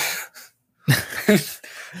 I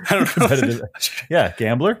don't know. Yeah,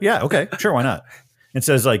 gambler. Yeah, okay, sure, why not? And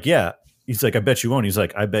says like, yeah. He's like, I bet you won't. He's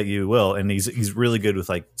like, I bet you will. And he's really good with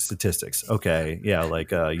like statistics. Okay, yeah,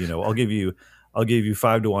 like I'll give you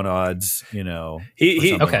 5-1 odds. You know,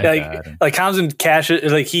 he okay. Like Kamzen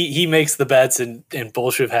cashes, like he makes the bets, and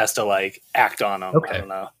Bolshevik has to like act on them. Okay. I don't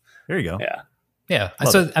know. There you go. Yeah.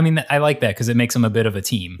 So I mean, I like that because it makes them a bit of a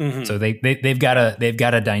team. Mm-hmm. So they've got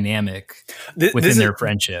a dynamic within their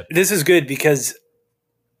friendship. This is good because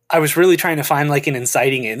I was really trying to find like an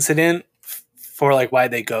inciting incident for like why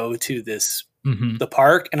they go to this the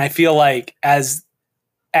park, and I feel like as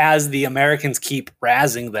the Americans keep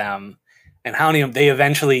razzing them and hounding them,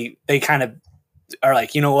 they kind of are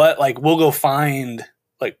like, you know what, like we'll go find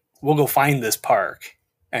this park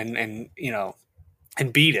and you know,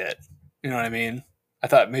 and beat it. You know what I mean? I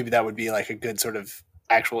thought maybe that would be like a good sort of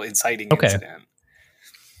actual inciting incident.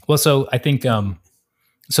 Well, so I think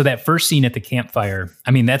so that first scene at the campfire,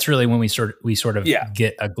 I mean, that's really when we sort of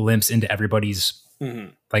get a glimpse into everybody's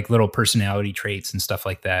like little personality traits and stuff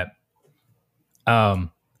like that. And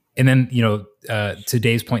then, you know, to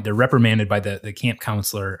Dave's point, they're reprimanded by the camp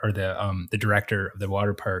counselor or the director of the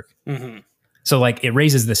water park. Mm-hmm. So like it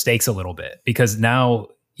raises the stakes a little bit because now,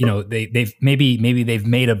 you know, they've maybe they've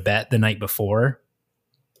made a bet the night before.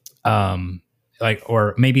 Like,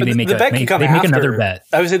 or maybe they make another bet.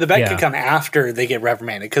 I would say the bet could come after they get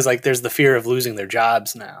reprimanded because like there's the fear of losing their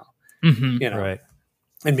jobs now, you know, right?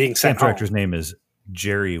 And being sent home. Director's name is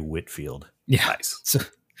Jerry Whitfield. Yeah, nice.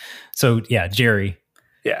 So yeah, Jerry.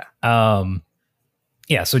 Yeah.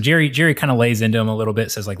 Yeah. So Jerry kind of lays into him a little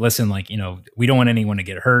bit. Says like, listen, like, you know, we don't want anyone to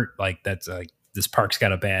get hurt. Like that's like this park's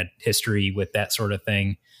got a bad history with that sort of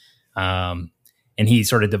thing. And he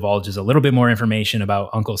sort of divulges a little bit more information about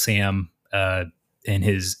Uncle Sam. And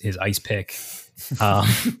his ice pick.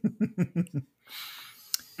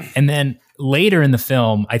 And then later in the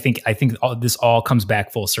film, I think this all comes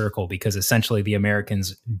back full circle because essentially the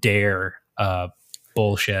Americans dare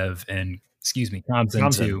Bolshev and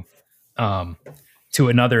Kamzen to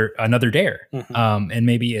another dare. Mm-hmm. And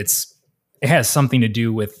maybe it has something to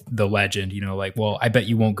do with the legend, you know, like, well, I bet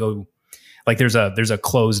you won't go. Like there's a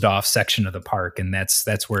closed off section of the park, and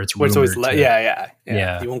that's where it's rumored. Yeah.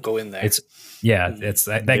 You won't go in there.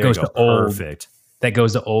 That goes to perfect. That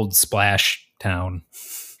goes to Old Splash Town,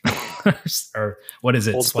 or what is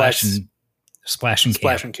it? Old Splash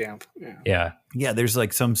and Camp. Yeah. There's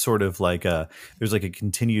like some sort of like there's like a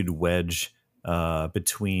continued wedge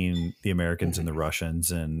between the Americans and the Russians,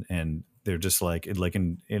 and they're just like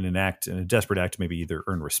in a desperate act to maybe either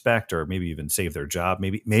earn respect or maybe even save their job.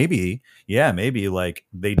 Maybe like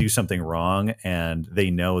they do something wrong and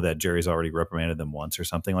they know that Jerry's already reprimanded them once or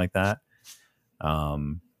something like that.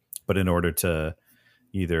 But in order to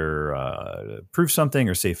either prove something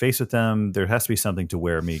or save face with them, there has to be something to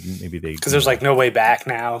where maybe they, because there's like no way back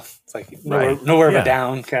now. It's like nowhere but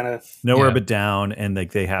down, kind of nowhere but down, and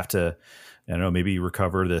like they have to, I don't know, maybe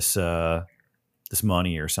recover this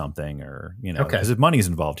money or something, or, you know, because if money's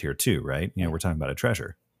involved here too, right? You know, we're talking about a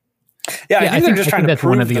treasure. I think they're just trying to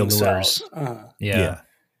prove themselves. Yeah.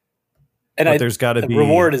 And there's got to be, the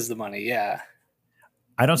reward is the money. Yeah.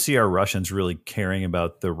 I don't see our Russians really caring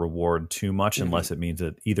about the reward too much unless it means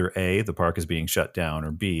that either A, the park is being shut down,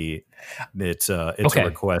 or B, it's a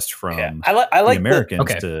request from I like the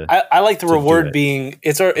Americans to. I like the reward being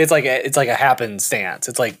it's like a happenstance.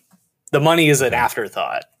 It's like the money is an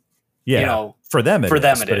afterthought. Yeah, you know, for them it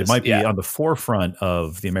is. It might be yeah. on the forefront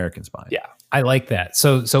of the Americans' mind. Yeah, I like that.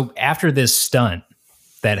 So after this stunt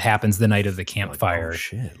that happens the night of the campfire,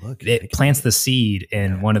 it plants the seed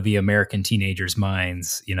in one of the American teenagers'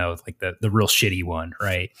 minds. You know, like the real shitty one,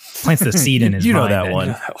 right? Plants the seed in his mind. You know that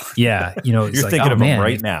one. Yeah, you know, it's you're like, thinking of him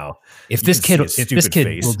right now. If this kid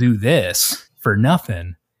will do this for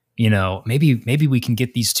nothing, you know, maybe we can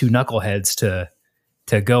get these two knuckleheads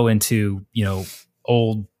to go into, you know,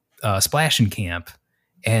 old splashing camp,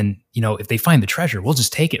 and, you know, if they find the treasure, we'll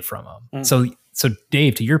just take it from them. So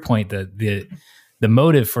Dave, to your point, the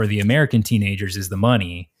motive for the American teenagers is the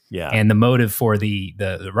money, and the motive for the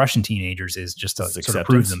Russian teenagers is just to sort of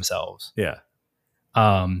prove themselves.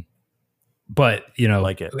 But, you know,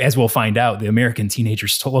 as we'll find out, the American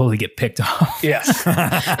teenagers slowly get picked off. Yes.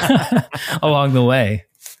 Along the way.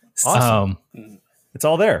 Awesome. It's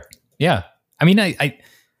all there. Yeah. I mean, I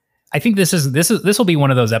I think this will be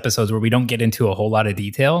one of those episodes where we don't get into a whole lot of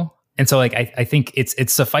detail. And so like, I think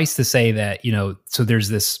it's suffice to say that, you know, so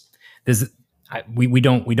we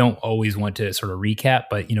don't always want to sort of recap,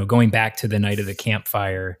 but, you know, going back to the night of the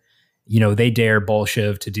campfire, you know, they dare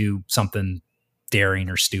Bolshev to do something daring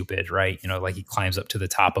or stupid, right? You know, like he climbs up to the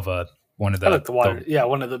top of one of the water,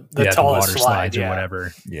 one of the tallest water slides or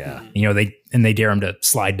whatever. Yeah. You know, they dare him to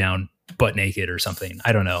slide down butt naked or something.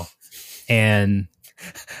 I don't know. And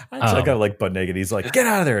I got like butt naked. He's like, get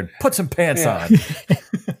out of there and put some pants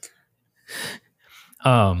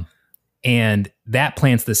on. And that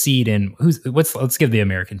plants the seed in let's give the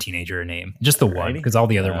American teenager a name. Just the one, because all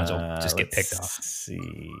the other ones will just get picked off.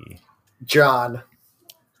 See. Johnny.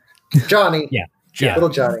 Yeah. Little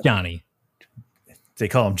Johnny. They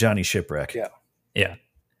call him Johnny Shipwreck. Yeah.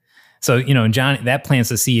 So, you know, Johnny, that plants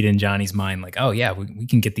a seed in Johnny's mind, like, oh yeah, we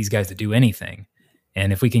can get these guys to do anything.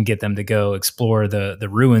 And if we can get them to go explore the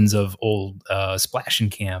ruins of old Splashing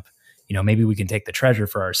Camp, you know, maybe we can take the treasure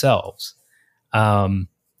for ourselves.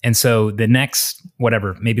 And so the next,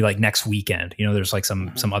 maybe like next weekend, you know, there's like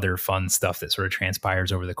some other fun stuff that sort of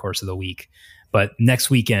transpires over the course of the week. But next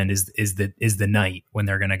weekend is the night when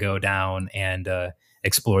they're going to go down and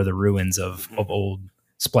explore the ruins of old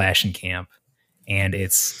Splashing Camp. And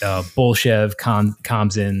it's Bolshev,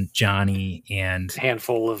 Kamzin, Johnny, and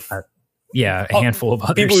handful of a handful of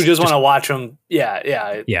others. People who just want to watch them.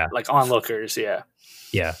 Yeah. Like onlookers. Yeah.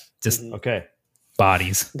 Just okay.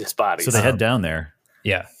 Bodies. Just bodies. So they head down there.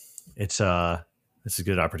 Yeah. It's a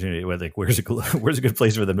good opportunity. Like, where's a good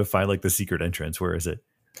place for them to find like the secret entrance? Where is it?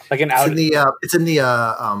 Like an out. It's in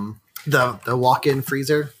the walk-in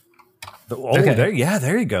freezer.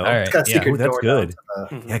 There you go. All right. It's got a secret that's door good.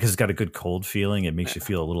 down Yeah, because it's got a good cold feeling. It makes you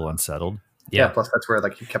feel a little unsettled. Yeah. Plus, that's where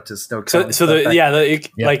like he kept his snow.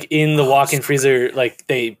 Like in the walk-in freezer, like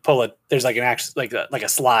they pull it. There's like an actual like a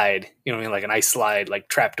slide. You know what I mean? Like an ice slide, like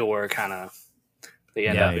trapdoor kind of. They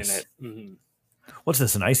end up in it. Mm-hmm. What's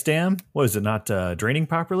this? An ice dam? What is it? Not draining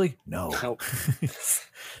properly? No. Nope. It's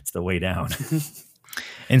the way down.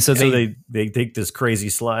 And so they take this crazy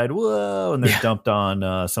slide, whoa, and they're dumped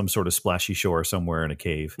on some sort of splashy shore somewhere in a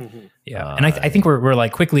cave. Mm-hmm. Yeah, and I think we're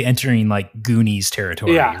like quickly entering like Goonies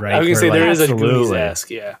territory, right? I was gonna say like, there is a Goonies-esque,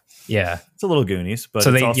 yeah. It's a little Goonies, but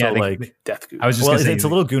so it's also like Death Goonies. I was just gonna say it's a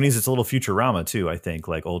little Goonies. It's a little Futurama too. I think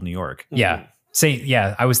like old New York. Yeah.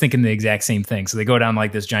 I was thinking the exact same thing. So they go down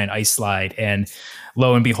like this giant ice slide, and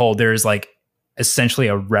lo and behold, there's like essentially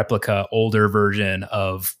a replica, older version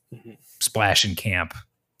of Splashing Camp,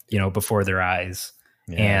 you know, before their eyes.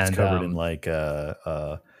 Yeah, and it's covered in like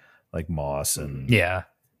moss and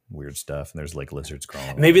weird stuff, and there's like lizards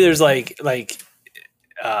crawling. Maybe there's like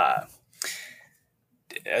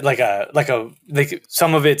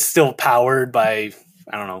some of it's still powered by,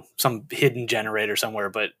 I don't know, some hidden generator somewhere,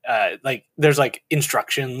 but like there's like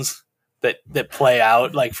instructions that play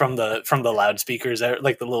out like from the loudspeakers,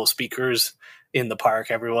 like the little speakers in the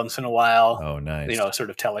park every once in a while. Oh, nice. You know, sort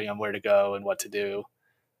of telling them where to go and what to do.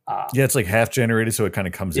 It's like half generated, so it kind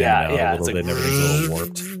of comes in and out a little bit. And everything's a little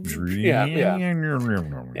warped.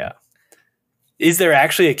 Yeah. Is there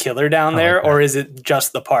actually a killer down there, or is it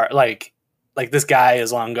just the park? Like this guy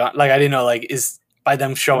is long gone. Like I didn't know. Like is by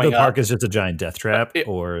them showing up, the park is just a giant death trap,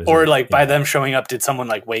 or by them showing up, did someone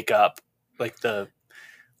like wake up like not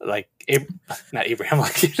Abraham,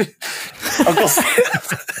 like Uncle Sam?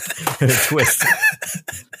 Twist.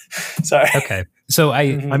 Sorry. Okay. So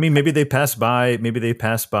I mean, maybe they pass by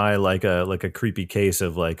like a creepy case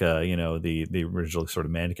of like the original sort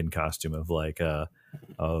of mannequin costume of like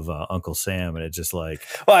of Uncle Sam, and it just like,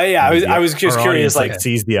 well, yeah, I was just curious, like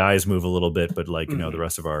sees the eyes move a little bit, but like the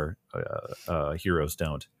rest of our heroes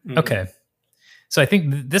don't. Okay. So I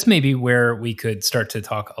think this may be where we could start to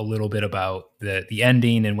talk a little bit about the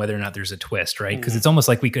ending and whether or not there's a twist, right? Because it's almost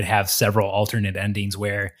like we could have several alternate endings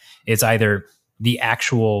where it's either the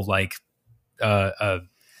actual like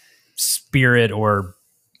spirit, or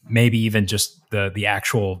maybe even just the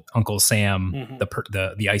actual Uncle Sam,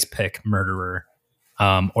 the ice pick murderer,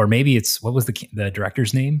 or maybe it's, what was the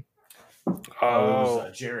director's name?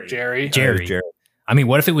 Jerry. I mean,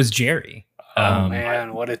 what if it was Jerry? Oh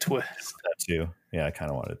man, what a twist! That too. Yeah, I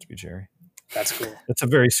kind of wanted it to be Jerry. That's cool. It's a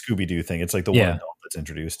very Scooby-Doo thing. It's like the one adult that's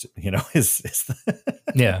introduced. You know, is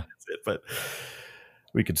yeah. That's it. But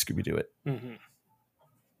we could Scooby-Doo it. Mm-hmm.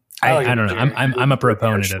 I don't know. I'm a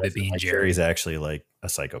proponent of it being Jerry. Jerry's actually like a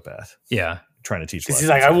psychopath. Yeah, trying to teach. He's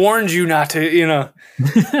like, I warned you not to. You know,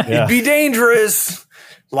 it'd be dangerous.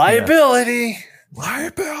 Liability.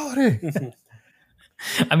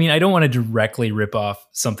 I mean, I don't want to directly rip off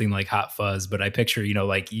something like Hot Fuzz, but I picture,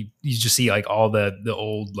 like you just see like all the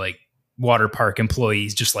old like water park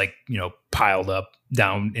employees just like, piled up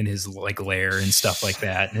down in his like lair and stuff like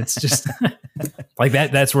that. And it's just like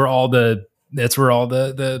that. That's where all the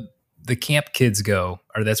camp kids go,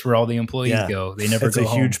 or that's where all the employees go. They never go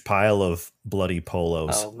home. Huge pile of bloody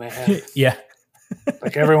polos. Oh man. Yeah.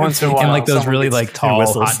 Like every once in a while. And like those really like tall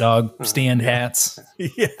hot dog stand hats.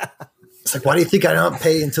 Yeah. It's like, why do you think I don't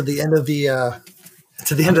pay until the end of the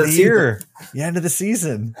year? Yeah, end of the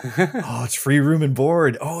season. Oh, it's free room and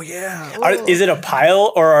board. Oh yeah. Is it a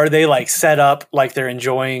pile, or are they like set up like they're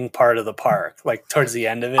enjoying part of the park, like towards the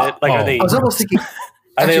end of it? Are they? I was almost thinking.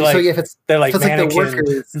 Are they like? They're like mannequins. Like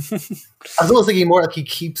the workers. I was almost thinking more like he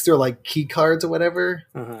keeps their like key cards or whatever.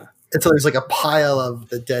 Uh-huh. And so there's like a pile of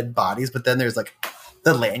the dead bodies, but then there's like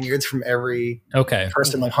the lanyards from every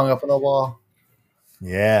person like hung up on the wall.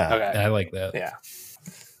 Yeah. Okay. I like that. Yeah.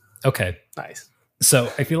 Okay. Nice.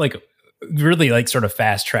 So I feel like really like sort of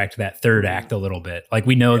fast tracked that third act a little bit. Like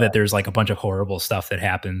we know that there's like a bunch of horrible stuff that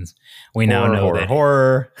happens. We now know that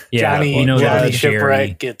horror. Yeah. Johnny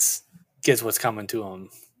Shipwreck gets what's coming to him.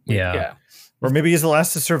 Yeah. Or maybe he's the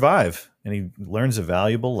last to survive and he learns a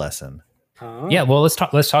valuable lesson. Yeah. Well, let's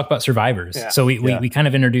talk about survivors. Yeah. So we kind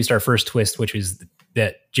of introduced our first twist, which is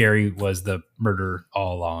that Jerry was the murderer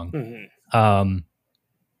all along. Mm-hmm.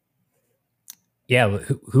 Yeah,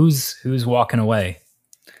 who's walking away?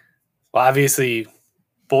 Well, obviously,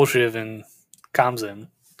 Bolshev and Kamzin.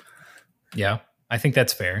 Yeah, I think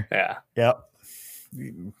that's fair. Yeah. Yep.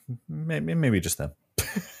 Maybe just them.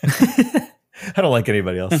 I don't like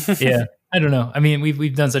anybody else. Yeah, I don't know. I mean,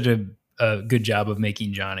 we've done such a good job of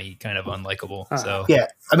making Johnny kind of unlikable. So yeah,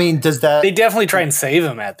 I mean, does that? They definitely try and save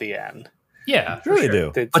him at the end. Yeah, sure they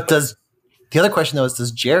do. But does the other question though is,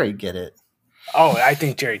 does Jerry get it? Oh, I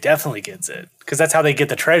think Jerry definitely gets it because that's how they get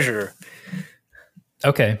the treasure.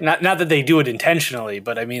 Okay. Not that they do it intentionally,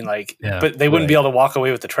 but I mean, like, but they wouldn't be able to walk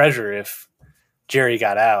away with the treasure if Jerry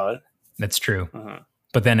got out. That's true.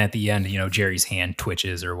 But then at the end, Jerry's hand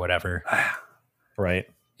twitches or whatever. Right.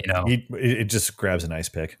 It just grabs an ice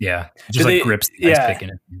pick. Yeah. Just grips the ice pick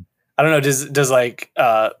in it. I don't know. Does like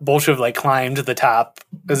Bolshev like climb to the top?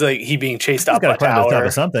 Is like he being chased up a tower? Climb to the top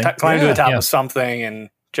of something. Climb to the top of something, and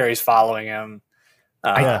Jerry's following him.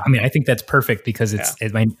 I mean, I think that's perfect because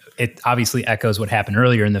it obviously echoes what happened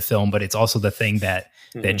earlier in the film, but it's also the thing that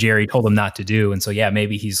Jerry told him not to do. And so, yeah,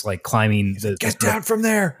 maybe he's like climbing get down from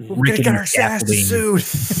there. We're going to get our ass sued.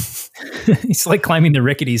 He's like climbing the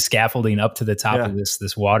rickety scaffolding up to the top of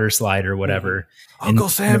this water slide or whatever. Uncle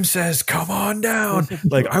Sam says, come on down.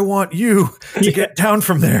 Like, I want you to get down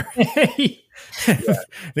from there. And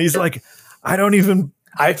he's like,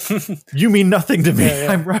 you mean nothing to me.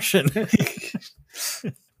 Yeah. I'm Russian.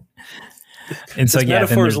 And so, this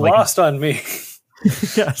metaphor is lost on me.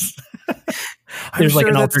 Yes. There's like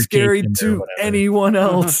an altercation scary to anyone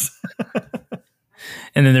else.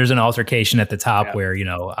 And then there's an altercation at the top where,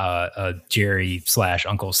 Jerry /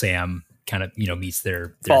 Uncle Sam kind of, meets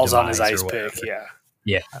their falls on his ice pick. Yeah.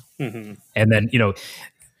 Yeah. Mm-hmm. And then,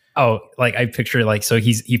 I picture like, so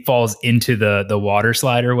he falls into the water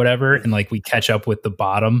slide or whatever. And like we catch up with the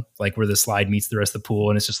bottom, like where the slide meets the rest of the pool.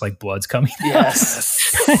 And it's just like blood's coming Yes.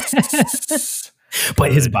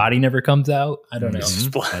 But his body never comes out. I don't know.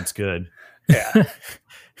 That's good. Yeah.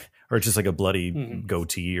 Or just like a bloody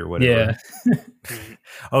goatee or whatever.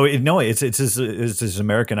 Yeah. It's his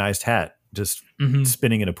Americanized hat just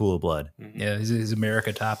spinning in a pool of blood. Yeah. His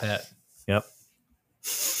America top hat. Yep.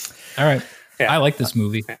 All right. Yeah. I like this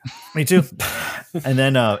movie. Me too. And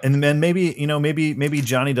then maybe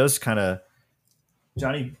Johnny does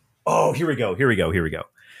oh, here we go.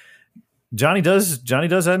 Johnny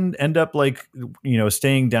does end up like,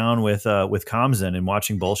 staying down with Kamzin and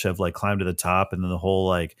watching Bolshev like climb to the top, and then the whole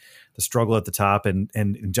like the struggle at the top, and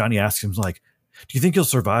Johnny asks him like, do you think he'll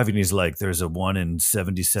survive? And he's like, there's a 1 in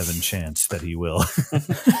 77 chance that he will.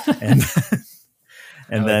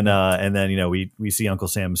 and then we see Uncle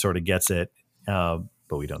Sam sort of gets it, but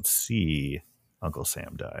we don't see Uncle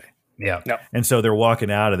Sam die. Yeah. No. And so they're walking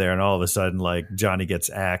out of there, and all of a sudden like Johnny gets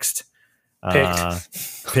axed.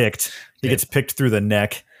 Picked. He gets picked through the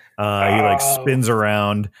neck. He like spins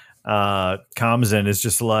around. Kamzin is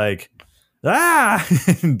just like,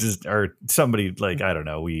 or somebody like, I don't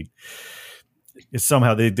know.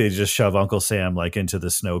 Somehow they just shove Uncle Sam like into the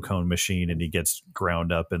snow cone machine, and he gets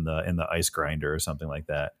ground up in the ice grinder or something like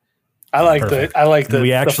that. I like the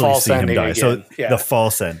we actually false see him ending die. Again. So the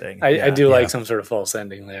false ending. I do like some sort of false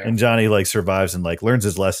ending there. And Johnny like survives and like learns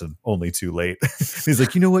his lesson only too late. He's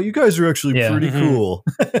like, you know what? You guys are actually pretty cool.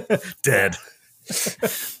 Dead.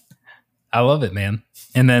 I love it, man.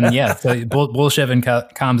 And then, so Bolshev and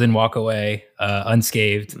Kamzin walk away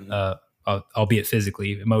unscathed. albeit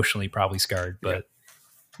physically, emotionally probably scarred. But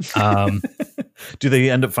do they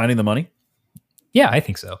end up finding the money? Yeah, I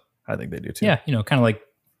think so. I think they do too. Yeah, kind of like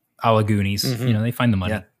a la Goonies. Mm-hmm. They find the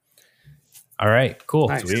money. Yeah. All right, cool.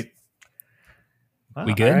 Nice. Sweet. Wow.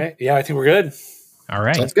 We good? All right. Yeah, I think we're good. All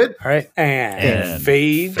right. That's good. All right. And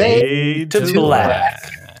fade to black.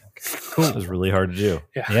 Cool. It was really hard to do.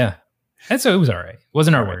 Yeah. And so it was all right.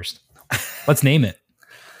 Wasn't our worst. Let's name it.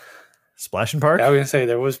 Splash and Park? I was going to say,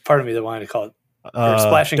 there was part of me that wanted to call it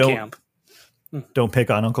Splash and Camp. Don't pick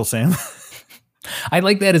on Uncle Sam. I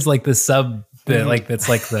like that as like the sub, like that's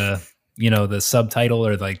like the, the subtitle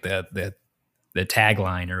or like the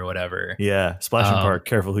tagline or whatever. Yeah. Splash and Park.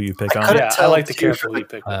 Careful who you pick on. I like the careful who you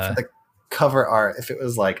pick on. The cover art, if it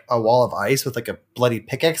was like a wall of ice with like a bloody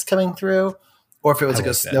pickaxe coming through, or if it was like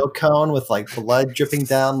a snow cone with like blood dripping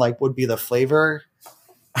down, like would be the flavor.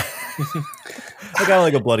 I got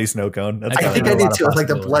like a bloody snow cone. I think I need to like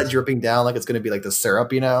the blood dripping down, like it's going to be like the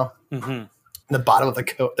syrup, Mm-hmm. The bottom of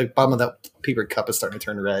the bottom of that paper cup is starting to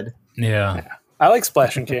turn red. Yeah. I like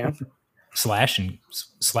Splash and Camp. Slash and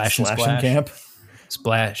splash. Camp.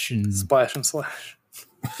 Splash and Splash and slash.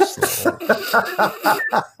 I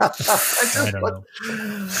don't know.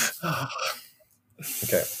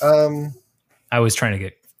 Okay. I was trying to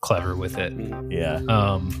get clever with it. Yeah.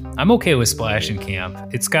 I'm okay with Splash and Camp.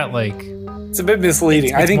 It's got like it's a bit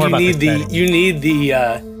misleading. I think you need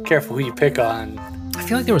the careful who you pick on. I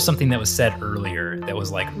feel like there was something that was said earlier that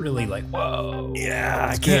was like really like whoa.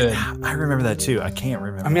 Yeah, I remember that too. I can't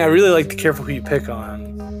remember. I mean, I really like the careful who you pick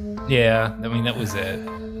on. Yeah, I mean that was it.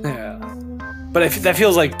 Yeah, but that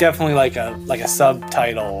feels like definitely like a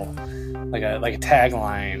subtitle, like a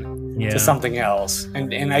tagline to something else.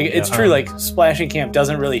 And it's true. Like Splashing Camp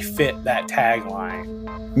doesn't really fit that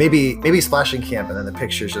tagline. Maybe Splashing Camp, and then the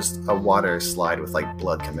picture's just a water slide with like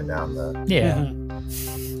blood coming down the. Yeah,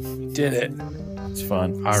 You did it. It's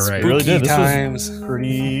fun. All right, really did. This times. was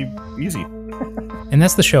pretty easy. And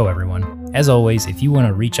that's the show, everyone. As always, if you want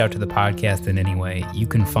to reach out to the podcast in any way, you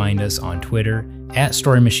can find us on Twitter at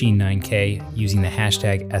StoryMachine9K using the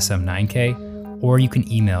hashtag SM9K, or you can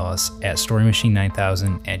email us at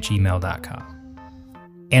storymachine9000@gmail.com.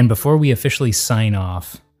 And before we officially sign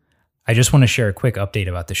off, I just want to share a quick update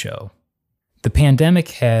about the show. The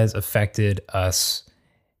pandemic has affected us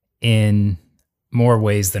in more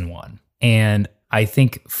ways than one. And I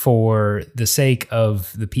think for the sake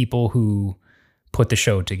of the people who put the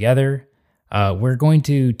show together, we're going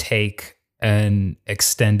to take an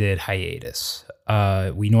extended hiatus.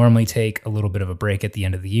 We normally take a little bit of a break at the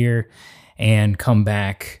end of the year and come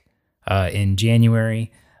back in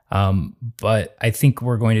January. But I think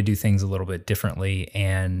we're going to do things a little bit differently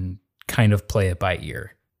and kind of play it by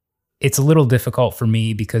ear. It's a little difficult for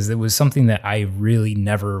me because it was something that I really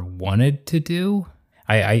never wanted to do.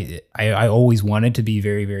 I always wanted to be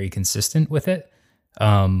very, very consistent with it.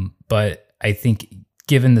 But I think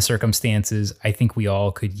given the circumstances, I think we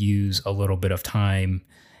all could use a little bit of time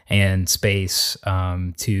and space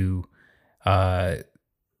to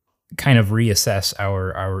kind of reassess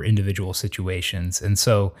our individual situations. And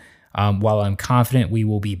so while I'm confident we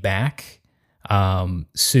will be back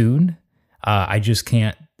soon, I just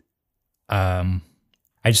can't, I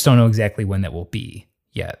just don't know exactly when that will be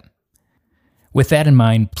yet. With that in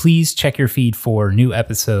mind, please check your feed for new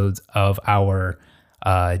episodes of our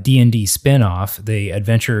D&D spinoff, the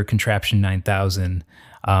Adventure Contraption 9000.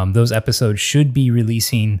 Those episodes should be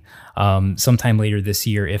releasing sometime later this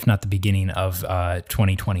year, if not the beginning of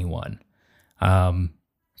 2021.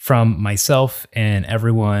 From myself and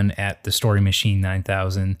everyone at the Story Machine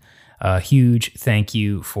 9000, a huge thank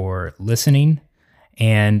you for listening,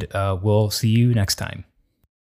 and we'll see you next time.